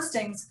culturalized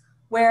listings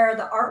where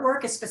the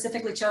artwork is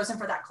specifically chosen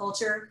for that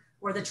culture,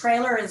 where the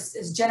trailer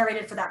is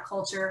generated for that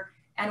culture,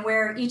 and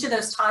where each of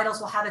those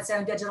titles will have its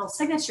own digital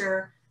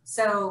signature,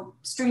 so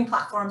streaming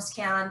platforms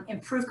can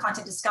improve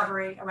content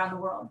discovery around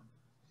the world.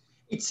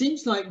 It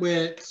seems like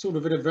we're sort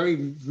of at a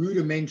very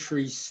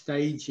rudimentary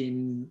stage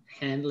in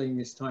handling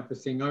this type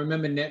of thing. I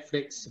remember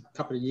Netflix a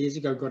couple of years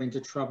ago got into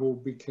trouble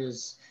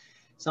because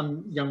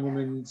some young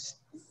woman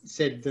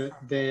said that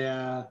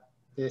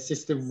their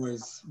system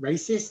was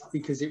racist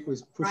because it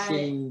was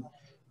pushing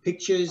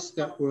pictures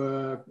that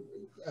were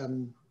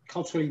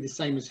culturally the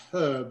same as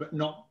her, but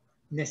not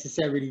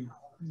necessarily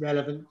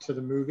relevant to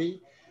the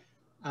movie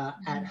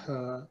at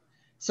her.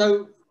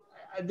 So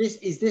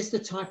is this the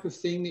type of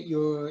thing that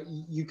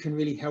you can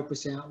really help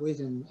us out with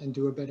and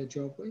do a better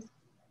job with?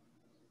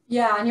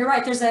 Yeah, and you're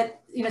right. There's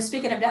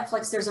speaking of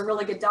Netflix, there's a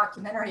really good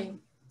documentary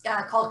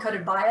called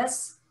Coded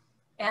Bias.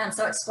 And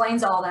so it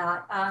explains all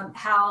that,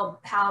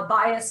 how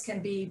bias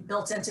can be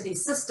built into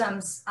these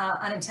systems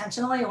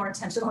unintentionally or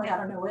intentionally, I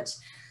don't know which.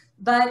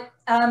 But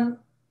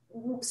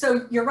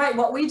so you're right.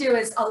 What we do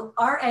is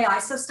our AI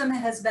system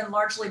has been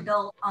largely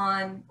built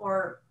on,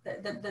 or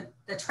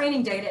the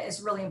training data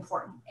is really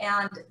important.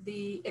 And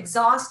the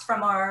exhaust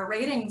from our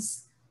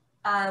ratings,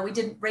 we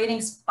did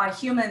ratings by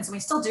humans, and we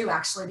still do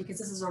actually, because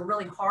this is a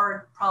really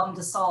hard problem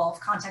to solve.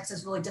 Context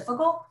is really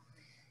difficult.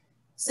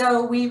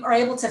 So we are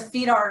able to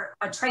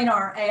train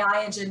our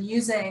AI engine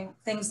using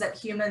things that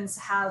humans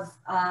have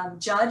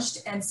judged.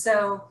 And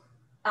so,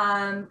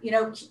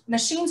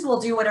 machines will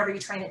do whatever you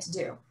train it to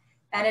do.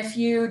 And if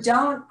you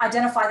don't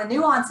identify the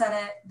nuance in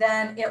it,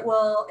 then it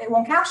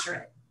won't capture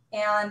it.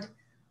 And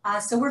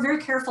so we're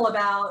very careful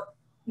about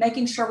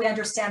making sure we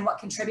understand what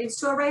contributes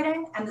to a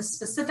rating and the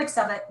specifics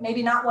of it,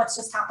 maybe not what's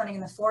just happening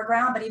in the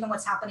foreground, but even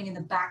what's happening in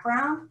the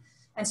background.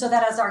 And so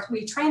that as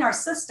we train our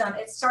system,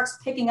 it starts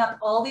picking up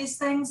all these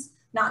things,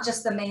 not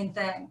just the main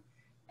thing.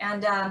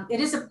 And it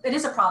is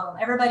a problem.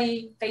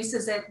 Everybody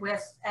faces it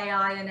with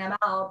AI and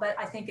ML, but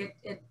I think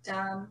it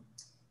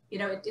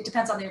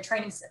depends on your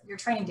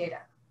training data.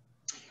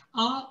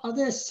 Are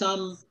there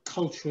some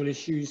cultural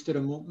issues that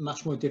are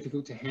much more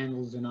difficult to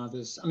handle than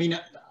others? I mean,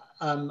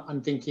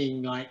 I'm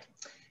thinking like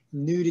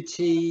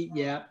nudity.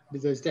 Yeah,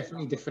 there's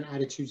definitely different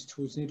attitudes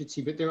towards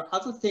nudity, but there are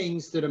other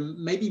things that are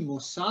maybe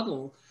more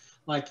subtle,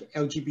 like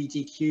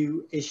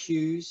LGBTQ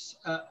issues.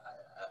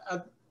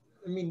 I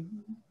mean,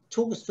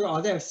 talk us through,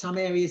 are there some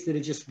areas that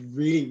are just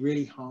really,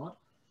 really hard?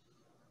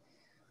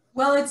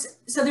 Well,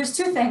 so there's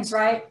two things,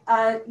 right?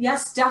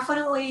 Yes,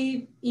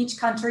 definitely each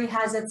country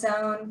has its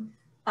own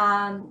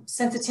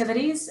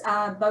sensitivities,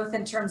 both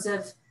in terms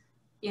of,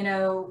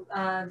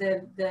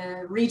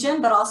 the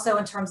region, but also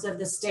in terms of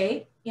the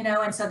state,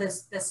 and so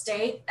the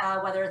state,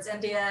 whether it's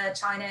India,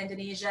 China,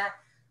 Indonesia,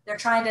 they're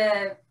trying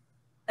to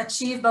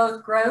achieve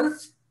both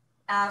growth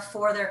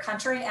for their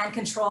country and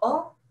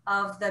control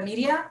of the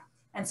media.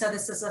 And so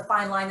this is a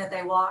fine line that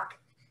they walk.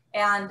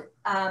 And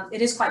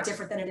it is quite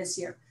different than it is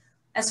here.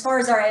 As far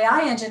as our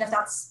AI engine, if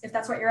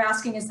that's what you're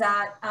asking, is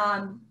that,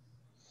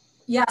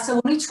 yeah,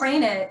 so when we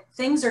train it,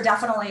 things are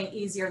definitely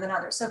easier than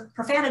others. So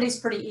profanity is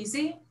pretty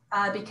easy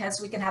because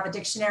we can have a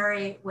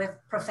dictionary with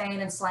profane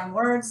and slang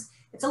words.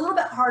 It's a little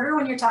bit harder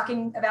when you're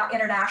talking about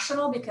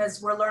international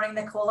because we're learning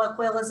the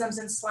colloquialisms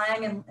and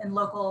slang in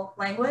local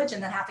language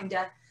and then having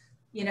to,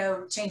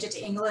 change it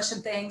to English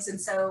and things. And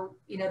so,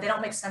 they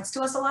don't make sense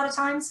to us a lot of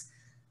times,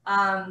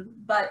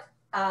 but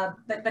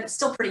it's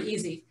still pretty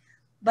easy.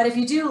 But if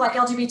you do, like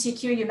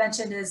LGBTQ, you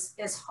mentioned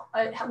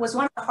was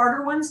one of the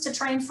harder ones to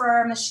train for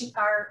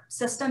our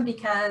system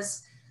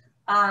because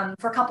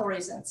for a couple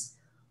reasons.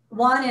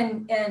 One,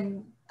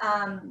 in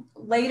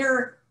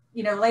later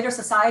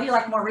society,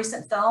 like more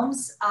recent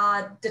films,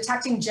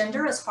 detecting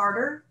gender is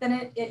harder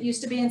than it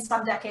used to be in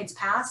some decades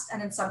past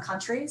and in some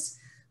countries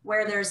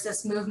where there's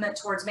this movement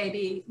towards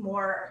maybe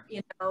more,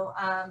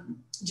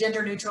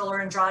 gender neutral or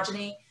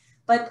androgyny.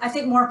 But I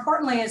think more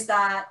importantly is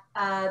that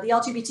the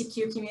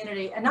LGBTQ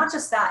community, and not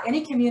just that,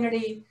 any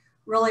community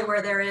really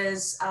where there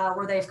is,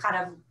 where they've kind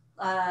of,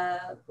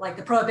 like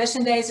the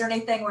prohibition days or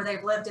anything where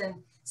they've lived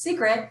in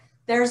secret,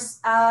 there's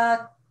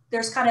kind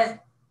of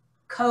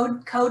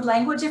code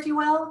language, if you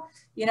will,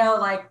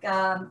 like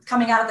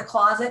coming out of the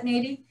closet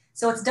maybe.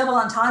 So it's double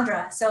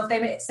entendre. So if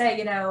they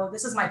say,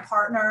 this is my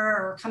partner,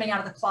 or coming out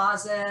of the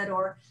closet,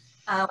 or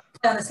on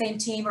the same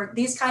team, or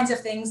these kinds of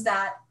things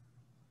that,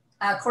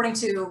 according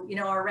to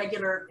our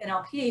regular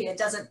NLP, it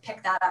doesn't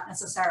pick that up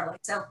necessarily.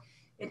 So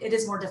it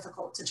is more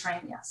difficult to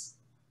train, yes.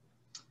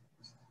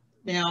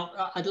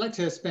 Now, I'd like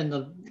to spend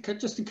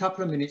just a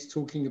couple of minutes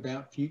talking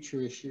about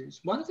future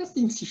issues. One of the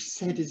things you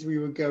said as we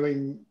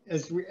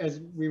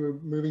were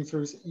moving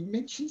through, you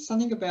mentioned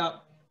something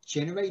about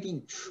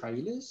generating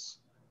trailers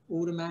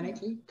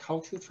automatically,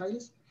 cultural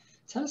trailers.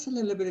 Tell us a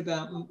little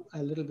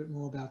bit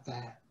more about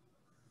that.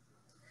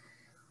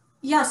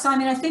 Yeah, so I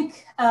mean, I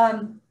think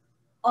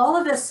all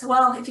of this,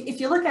 well, if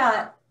you look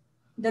at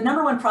the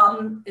number one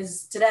problem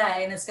is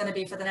today, and it's going to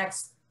be for the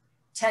next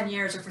 10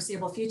 years or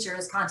foreseeable future,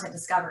 is content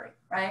discovery,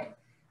 right?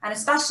 And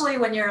especially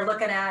when you're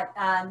looking at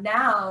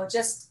now,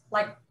 just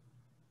like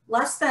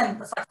it's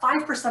like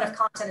 5% of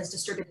content is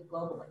distributed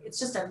globally. It's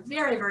just a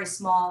very, very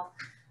small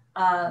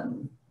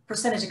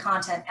percentage of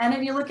content. And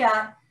if you look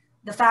at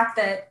the fact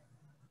that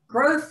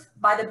growth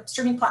by the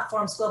streaming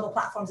platforms, global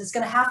platforms, is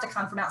going to have to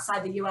come from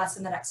outside the US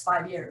in the next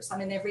 5 years. I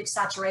mean, they've reached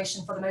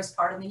saturation for the most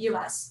part in the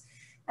US.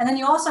 And then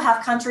you also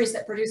have countries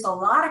that produce a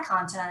lot of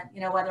content,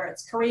 whether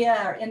it's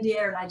Korea or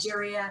India or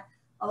Nigeria.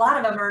 A lot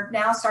of them are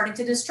now starting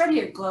to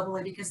distribute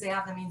globally because they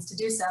have the means to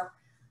do so.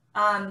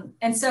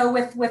 And so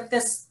with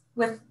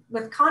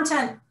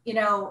content,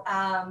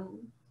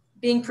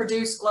 being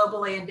produced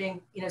globally and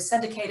being,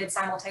 syndicated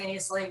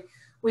simultaneously,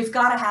 we've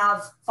got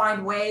to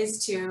find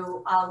ways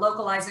to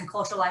localize and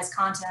culturalize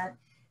content,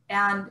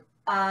 and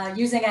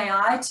using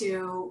AI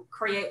to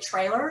create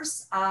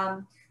trailers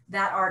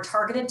that are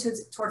targeted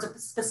towards a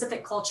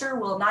specific culture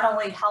will not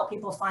only help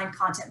people find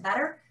content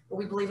better, but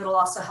we believe it'll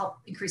also help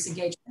increase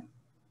engagement.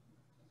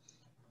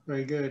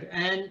 Very good.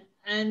 And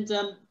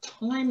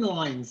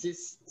timelines, it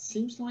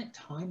seems like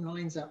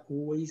timelines are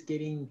always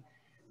getting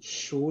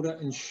shorter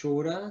and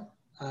shorter.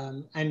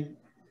 And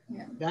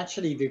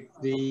actually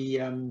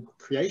the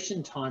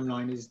creation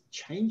timeline is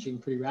changing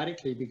pretty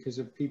radically because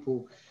of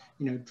people,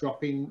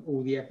 dropping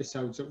all the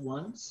episodes at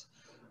once.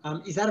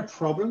 Is that a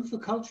problem for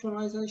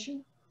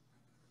culturalization?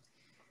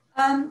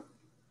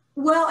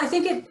 Well, I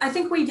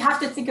think we have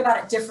to think about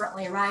it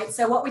differently, right?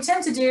 So what we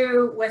tend to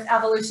do with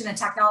evolution and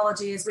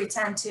technology is we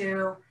tend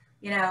to,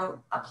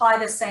 apply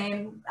the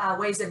same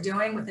ways of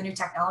doing with the new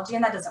technology,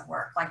 and that doesn't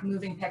work, like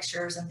moving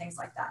pictures and things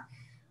like that.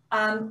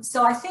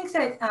 So I think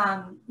that,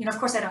 of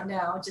course I don't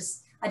know,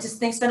 I just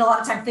spend a lot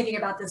of time thinking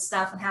about this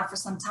stuff and have for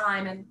some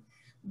time.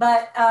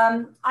 But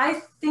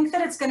I think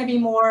that it's going to be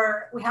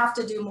we have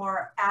to do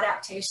more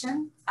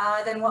adaptation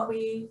than what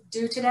we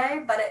do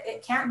today, but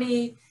it can't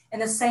be in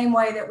the same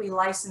way that we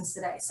license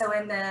today. So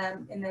in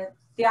the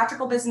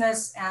theatrical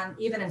business, and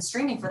even in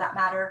streaming for that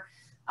matter,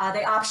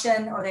 they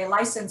option or they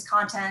license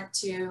content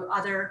to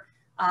other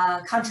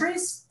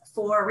countries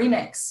for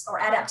remakes or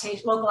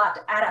local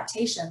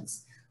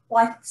adaptations.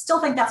 Well, I still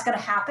think that's going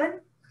to happen,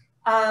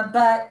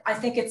 but I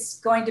think it's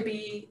going to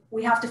be,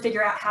 we have to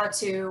figure out how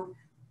to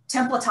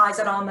templatize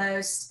it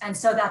almost, and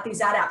so that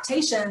these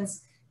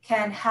adaptations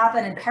can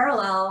happen in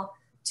parallel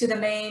to the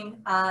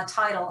main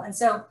title. And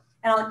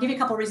I'll give you a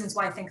couple of reasons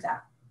why I think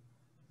that.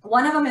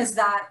 One of them is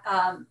that,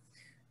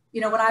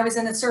 when I was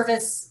in the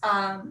service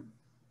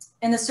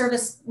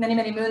many,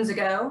 many moons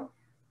ago,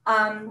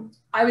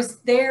 I was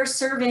there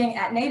serving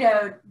at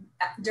NATO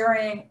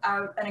during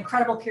an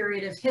incredible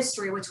period of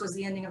history, which was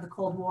the ending of the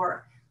Cold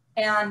War.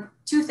 And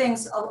two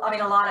things, a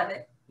lot of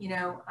it,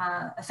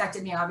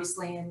 affected me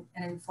obviously and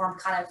informed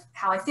kind of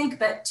how I think,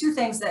 but two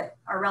things that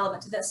are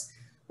relevant to this.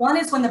 One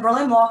is when the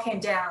Berlin Wall came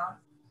down,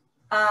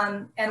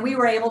 and we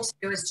were able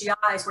to, as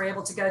GIs, were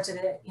able to go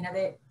to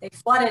they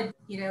flooded,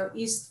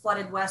 East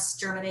flooded West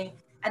Germany.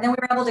 And then we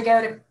were able to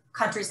go to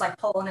countries like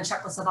Poland and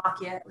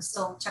Czechoslovakia. It was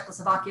still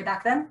Czechoslovakia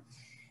back then.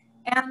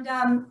 And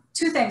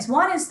two things.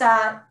 One is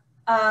that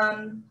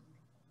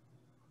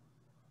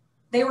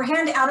they were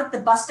handed out at the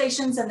bus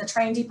stations and the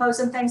train depots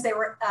and things. They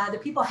were the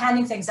people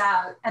handing things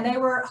out, and they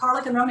were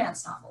Harlequin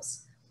romance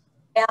novels.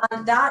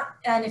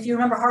 And if you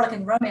remember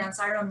Harlequin romance,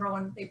 I remember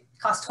when they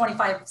cost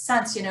 25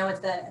 cents,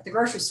 at the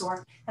grocery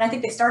store. And I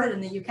think they started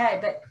in the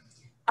UK.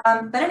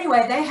 But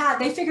anyway,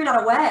 they figured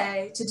out a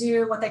way to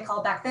do what they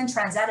called back then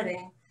trans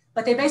editing.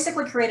 But they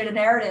basically created a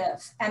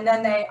narrative, and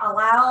then they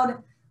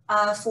allowed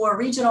for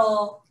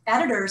regional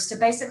editors to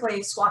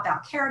basically swap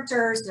out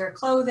characters, their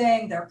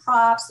clothing, their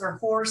props, their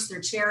horse,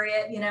 their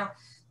chariot.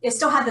 It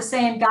still had the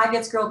same guy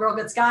gets girl, girl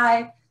gets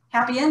guy,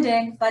 happy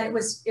ending, but it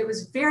was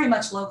very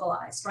much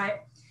localized,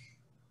 right?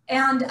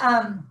 And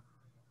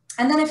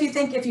then if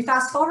you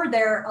fast forward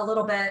there a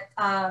little bit,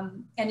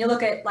 and you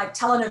look at like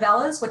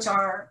telenovelas, which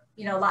are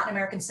Latin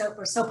American soap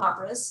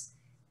operas,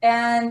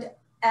 and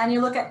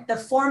you look at the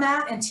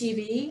format in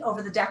TV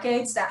over the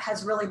decades that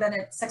has really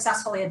been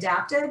successfully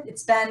adapted.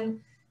 It's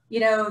been,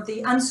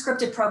 the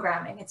unscripted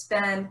programming. It's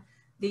been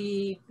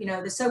the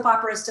soap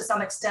operas to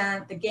some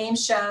extent, the game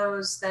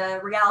shows, the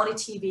reality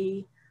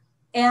TV,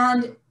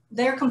 and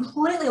they're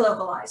completely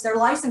localized. They're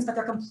licensed, but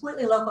they're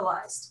completely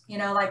localized,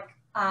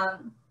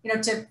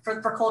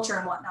 for culture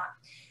and whatnot.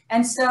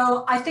 And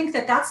so I think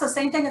that that's the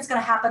same thing that's going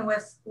to happen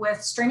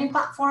with streaming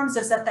platforms,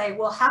 is that they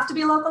will have to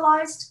be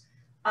localized.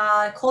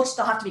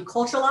 They'll have to be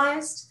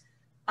culturalized,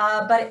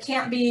 but it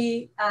can't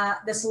be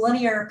this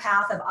linear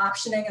path of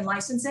optioning and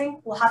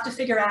licensing. We'll have to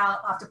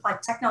apply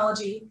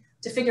technology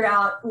to figure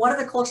out what are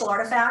the cultural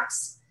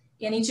artifacts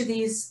in each of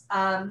these,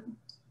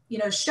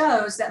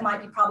 shows that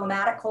might be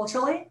problematic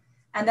culturally,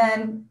 and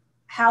then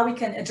how we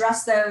can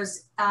address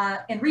those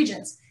in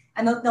regions.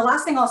 And the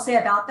last thing I'll say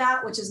about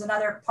that, which is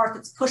another part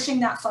that's pushing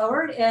that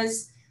forward,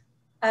 is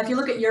if you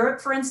look at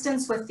Europe, for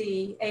instance, with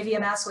the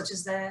AVMS, which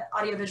is the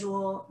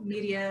Audiovisual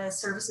Media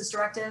Services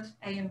Directive,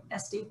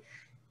 AMSD,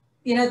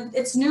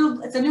 it's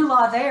a new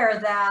law there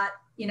that,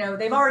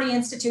 they've already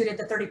instituted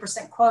the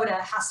 30% quota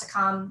has to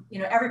come,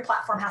 every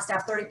platform has to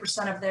have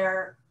 30%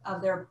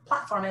 of their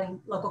platform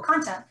in local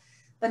content.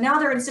 But now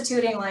they're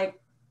instituting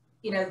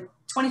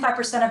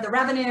 25% of the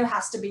revenue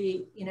has to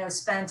be,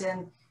 spent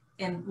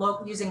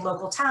using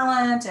local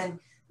talent. And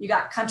you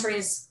got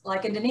countries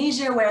like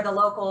Indonesia where the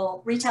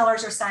local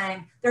retailers are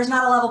saying there's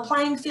not a level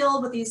playing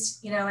field with these,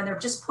 and they're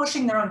just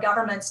pushing their own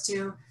governments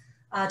to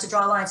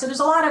draw a line. So there's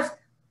a lot of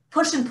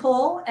push and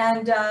pull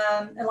and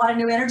a lot of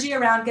new energy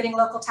around getting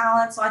local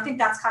talent. So I think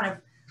that's kind of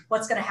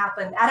what's going to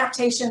happen.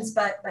 Adaptations,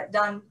 but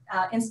done,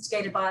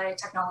 instigated by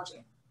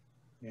technology.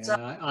 Yeah,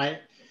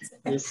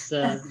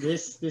 so,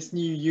 this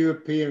new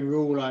European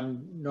rule,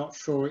 I'm not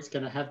sure it's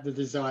going to have the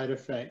desired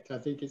effect. I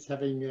think it's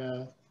having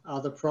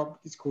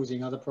it's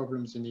causing other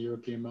problems in the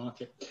European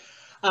market.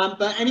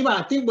 But anyway,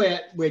 I think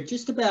we're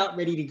just about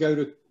ready to go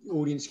to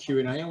audience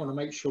Q&A. I want to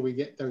make sure we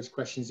get those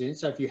questions in.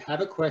 So if you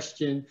have a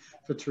question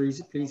for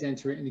Teresa, please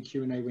enter it in the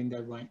Q&A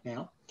window right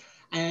now.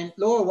 And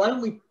Laura, why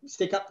don't we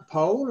stick up the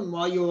poll? And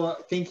while you're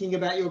thinking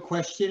about your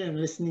question and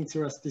listening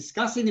to us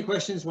discussing the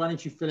questions, why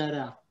don't you fill out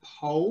our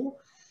poll?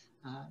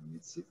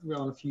 We're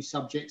on a few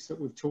subjects that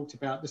we've talked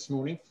about this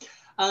morning.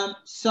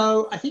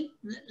 So I think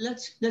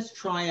let's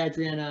try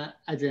Adriana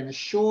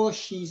Shaw.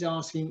 She's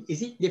asking,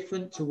 is it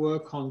different to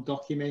work on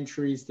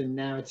documentaries than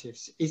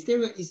narratives? Is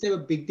there a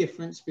big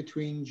difference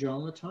between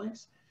genre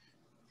types?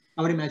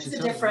 I would imagine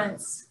There's so. a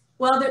difference.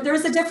 Well,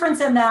 there's a difference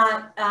in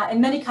that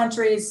in many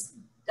countries,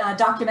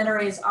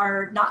 documentaries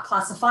are not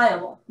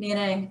classifiable,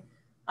 meaning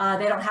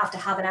they don't have to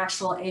have an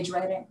actual age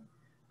rating.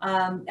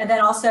 And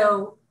then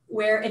also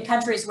where in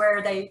countries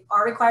where they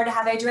are required to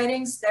have age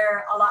ratings,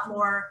 they're a lot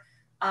more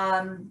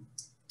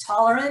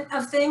tolerant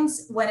of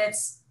things when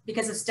it's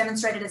because it's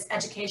demonstrated as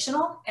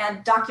educational,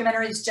 and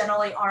documentaries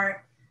generally aren't,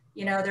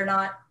 they're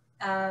not,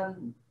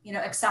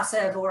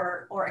 excessive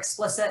or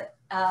explicit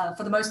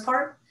for the most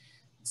part.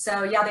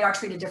 So yeah, they are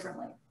treated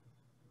differently.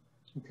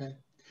 Okay.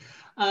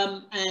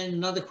 And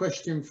another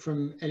question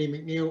from Ellie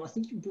McNeil. I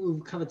think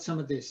we've covered some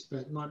of this,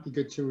 but it might be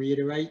good to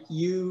reiterate.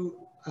 Do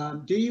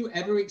you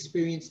ever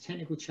experience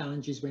technical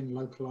challenges when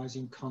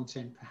localizing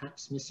content,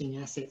 perhaps missing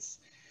assets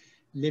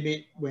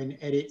limit when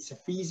edits are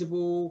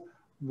feasible?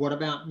 What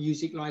about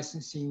music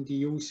licensing? Do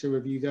you also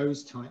review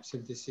those types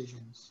of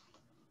decisions?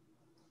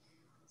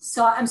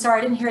 So I'm sorry,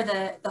 I didn't hear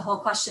the whole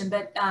question,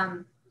 but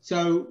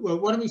so, well,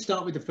 why don't we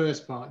start with the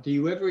first part? Do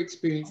you ever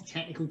experience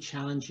technical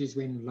challenges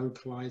when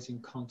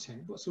localizing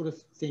content? What sort of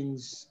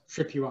things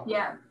trip you up?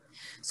 Yeah.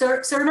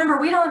 So remember,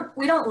 we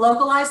don't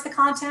localize the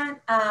content.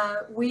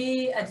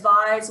 We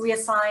advise, we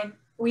assign,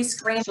 we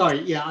screen.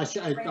 Sorry, yeah, I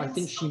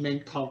think she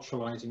meant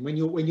culturalizing. When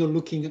you're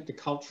looking at the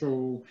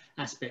cultural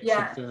aspects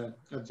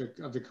of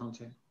the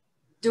content.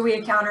 Do we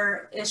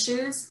encounter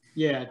issues?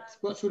 Yeah.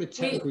 What sort of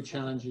technical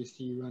challenges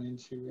do you run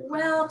into?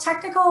 Well,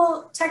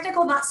 technical,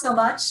 not so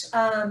much,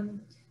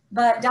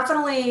 but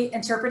definitely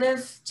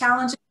interpretive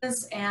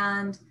challenges.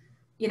 And,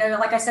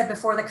 like I said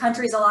before, the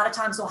countries a lot of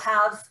times will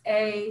have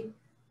a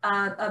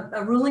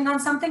ruling on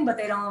something, but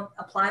they don't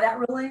apply that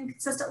ruling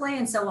consistently.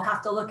 And so we'll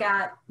have to look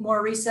at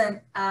more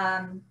recent,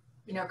 kind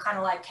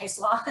of like case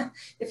law,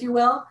 if you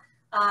will,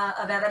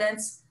 of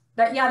evidence.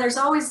 But yeah, there's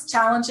always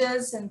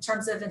challenges in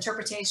terms of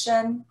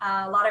interpretation,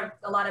 a lot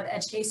of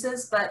edge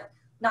cases, but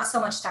not so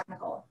much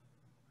technical.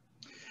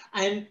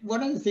 And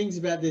one of the things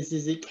about this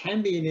is it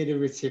can be an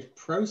iterative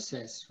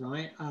process,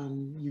 right?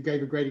 You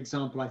gave a great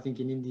example, I think,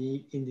 in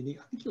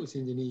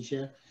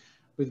Indonesia,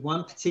 with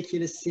one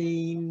particular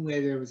scene where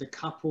there was a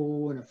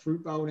couple and a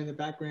fruit bowl in the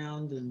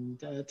background. And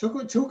talk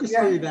us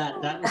through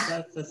that.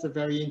 That's a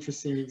very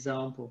interesting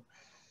example.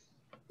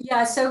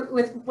 Yeah, so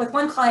with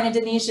one client in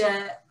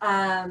Indonesia,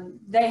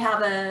 they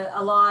have a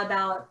law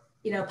about,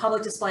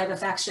 public display of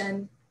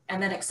affection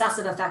and then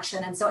excessive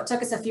affection. And so it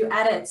took us a few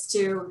edits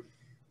to,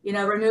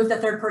 remove the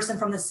third person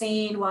from the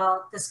scene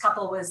while this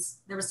couple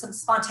there was some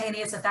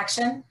spontaneous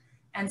affection.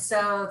 And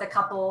so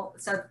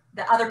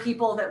the other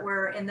people that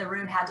were in the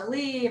room had to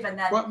leave. And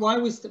then why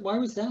was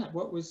that?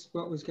 What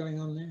was going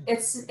on there?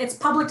 It's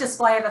public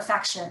display of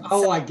affection.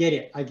 Oh, so, I get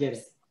it.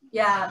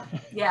 Yeah.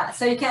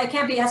 So it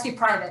has to be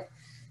private.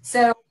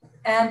 So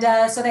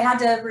so we had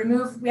to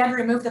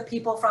remove the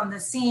people from the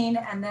scene,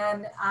 and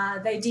then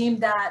they deemed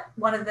that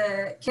one of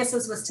the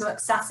kisses was too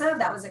excessive.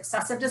 That was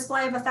excessive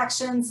display of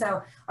affection.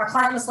 So our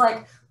client was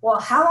like, well,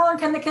 how long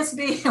can the kiss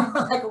be? And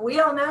we're like, we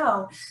don't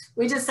know.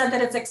 We just said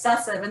that it's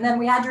excessive. And then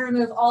we had to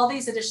remove all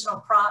these additional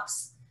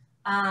props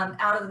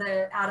out of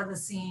the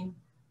scene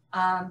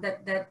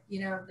that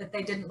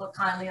they didn't look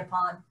kindly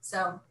upon.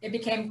 So it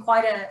became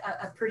quite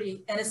a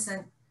pretty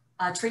innocent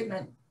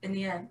treatment in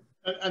the end.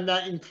 And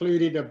that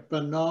included a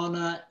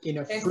banana in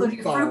a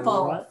fruit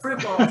bowl, right?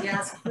 Fruit bowl,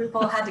 yes. Fruit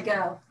bowl had to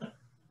go.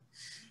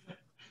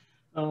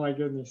 Oh my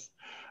goodness.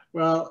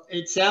 Well,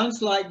 it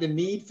sounds like the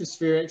need for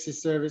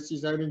Spherex's service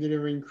is only going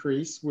to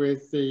increase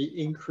with the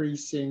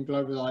increasing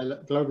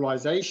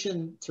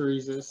globalization,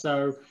 Teresa.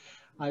 So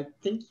I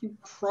think you've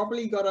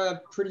probably got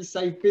a pretty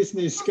safe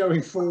business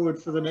going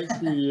forward for the next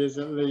few years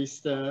at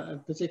least,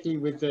 particularly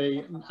with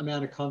the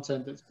amount of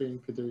content that's being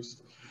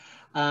produced.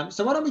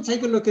 So why don't we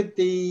take a look at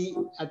the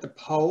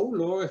poll,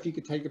 Laura, if you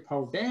could take the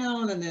poll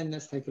down, and then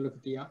let's take a look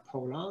at the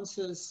poll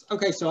answers.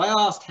 Okay, so I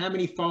asked how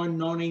many foreign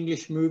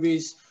non-English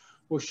movies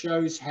or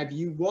shows have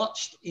you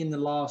watched in the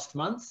last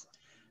month?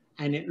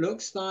 And it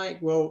looks like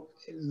 4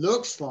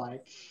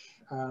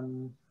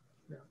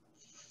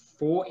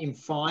 in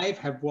 5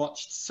 have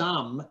watched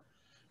some.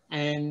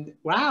 And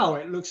wow,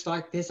 it looks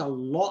like there's a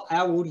lot.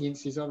 Our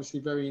audience is obviously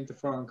very into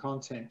foreign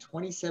content.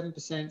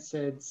 27%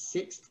 said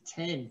 6 to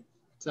 10.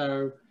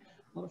 So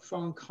a lot of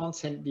foreign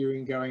content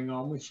viewing going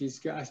on, which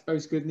is, I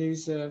suppose, good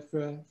news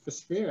for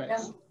Spherex.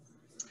 Yeah.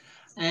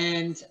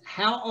 And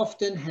how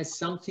often has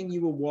something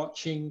you were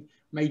watching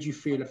made you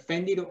feel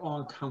offended or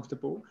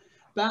uncomfortable?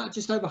 About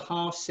just over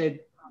half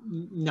said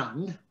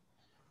none.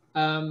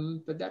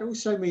 But that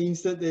also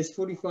means that there's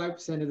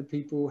 45% of the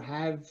people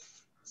have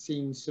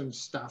seen some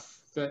stuff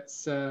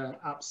that's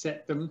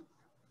upset them.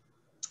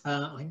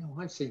 I know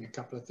I've seen a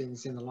couple of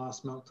things in the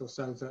last month or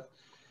so that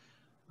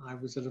I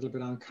was a little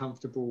bit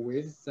uncomfortable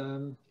with.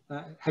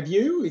 Have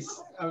you?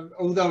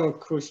 Although, of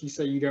course, you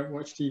say you don't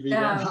watch TV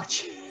that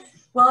much.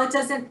 Well, it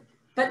doesn't.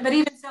 But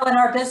even so, in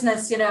our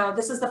business,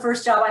 this is the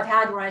first job I've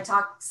had where I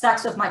talk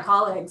sex with my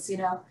colleagues,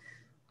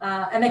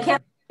 and they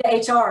can't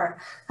get to HR.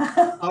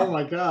 Oh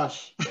my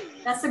gosh.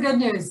 That's the good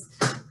news.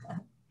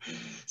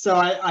 So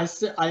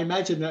I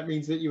imagine that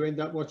means that you end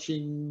up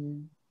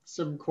watching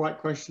some quite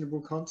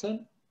questionable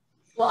content.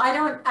 Well,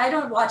 I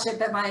don't watch it,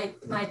 but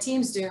my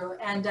teams do.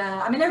 And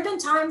I mean, there have been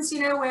times,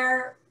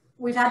 where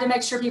we've had to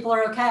make sure people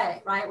are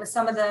okay, right? With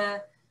some of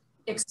the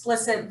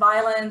explicit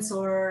violence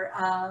or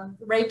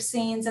rape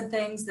scenes and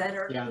things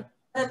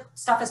that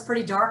stuff is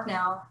pretty dark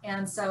now.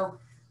 And so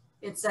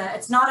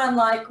it's not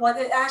unlike, well,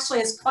 it actually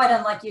is quite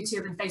unlike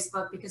YouTube and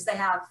Facebook, because they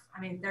have,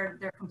 I mean,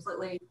 they're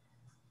completely,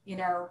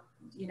 not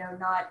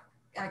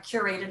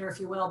curated, or if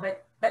you will,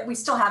 but we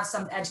still have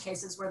some edge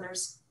cases where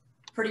there's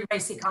pretty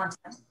racy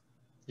content.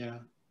 Yeah.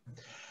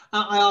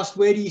 I asked,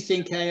 where do you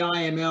think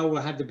AI ML will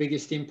have the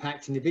biggest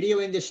impact in the video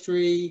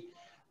industry?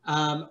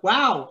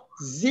 Wow,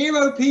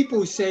 0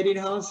 people said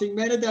enhancing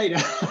metadata.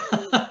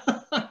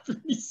 I'm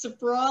pretty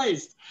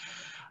surprised.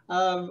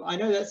 I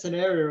know that's an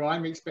area where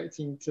I'm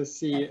expecting to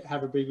see it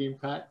have a big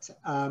impact.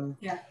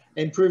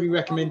 Improving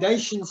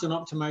recommendations and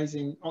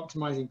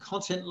optimizing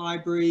content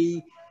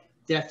library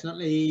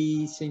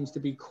definitely seems to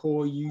be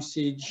core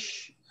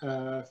usage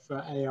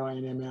for AI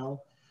and ML.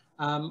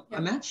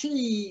 I'm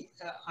actually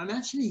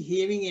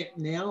hearing it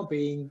now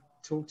being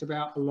talked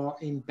about a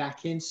lot in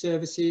back-end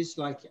services,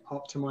 like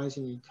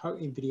optimizing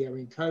in video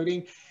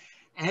encoding,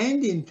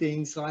 and in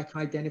things like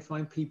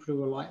identifying people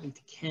who are likely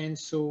to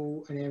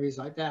cancel and areas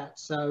like that.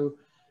 So,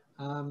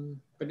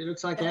 but it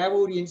looks like our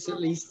audience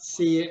at least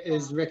see it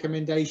as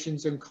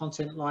recommendations and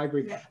content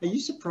library. Are you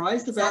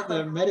surprised about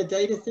the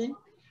metadata thing?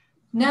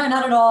 No,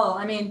 not at all.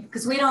 I mean,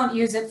 because we don't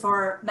use it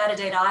for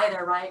metadata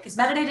either, right? Because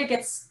metadata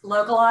gets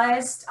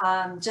localized,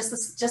 just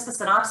the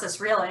synopsis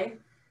really,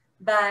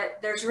 but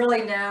there's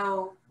really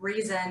no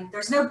reason.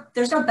 There's no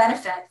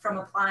benefit from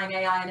applying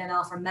AI and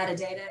ML for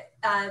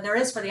metadata. There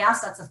is for the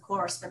assets, of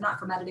course, but not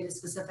for metadata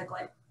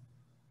specifically.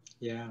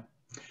 Yeah.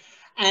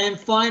 And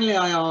finally,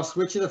 I asked,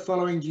 which of the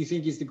following do you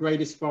think is the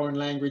greatest foreign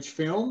language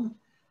film?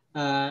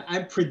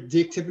 And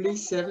predictably,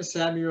 Seven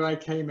Samurai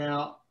came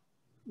out.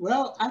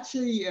 Well,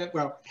 actually,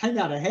 came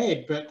out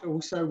ahead, but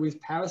also with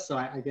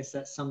Parasite. I guess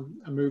that's a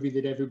movie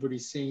that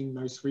everybody's seen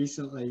most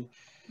recently.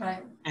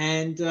 Right.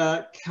 And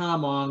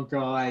come on,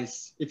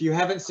 guys. If you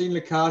haven't seen Le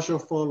Cage aux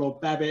Folles or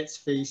Babette's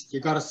Feast, you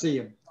got to see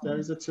them.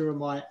 Those are 2 of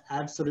my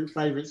absolute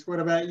favorites.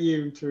 What about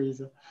you,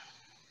 Teresa?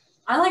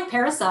 I like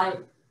Parasite.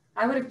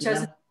 I would have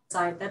chosen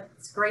Parasite.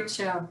 That's a great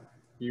show.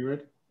 You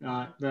would? All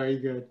right, very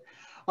good.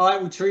 All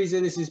right, well,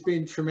 Teresa, this has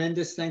been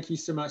tremendous. Thank you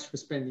so much for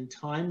spending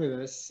time with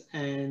us.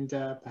 And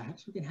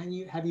perhaps we can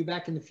have you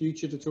back in the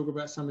future to talk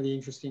about some of the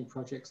interesting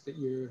projects that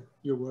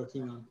you're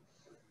working on.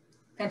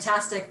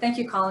 Fantastic. Thank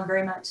you, Colin,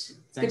 very much.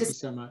 Thank you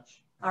so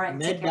much. All right.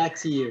 Ned, back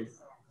to you.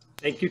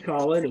 Thank you,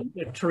 Colin.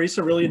 And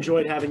Teresa, really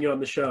enjoyed having you on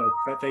the show.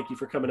 Thank you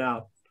for coming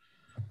out.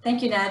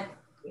 Thank you, Ned.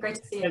 Great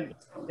to see you.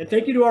 And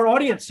thank you to our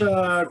audience.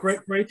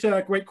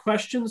 Great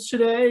questions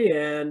today,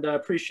 and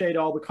appreciate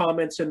all the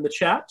comments in the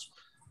chat.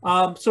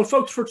 So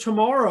folks, for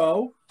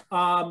tomorrow,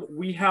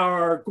 we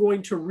are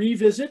going to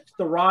revisit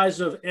the rise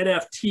of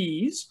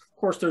NFTs.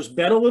 Of course, there's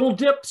been a little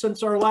dip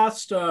since our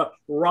last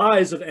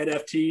rise of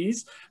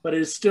NFTs, but it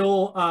is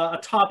still a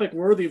topic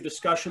worthy of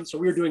discussion. So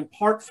we're doing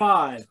part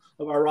 5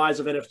 of our Rise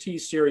of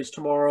NFTs series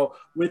tomorrow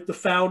with the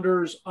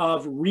founders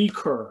of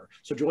Recur.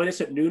 So join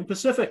us at noon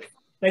Pacific.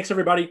 Thanks,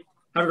 everybody.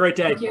 Have a great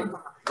day. Thank you.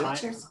 Bye.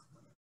 Cheers.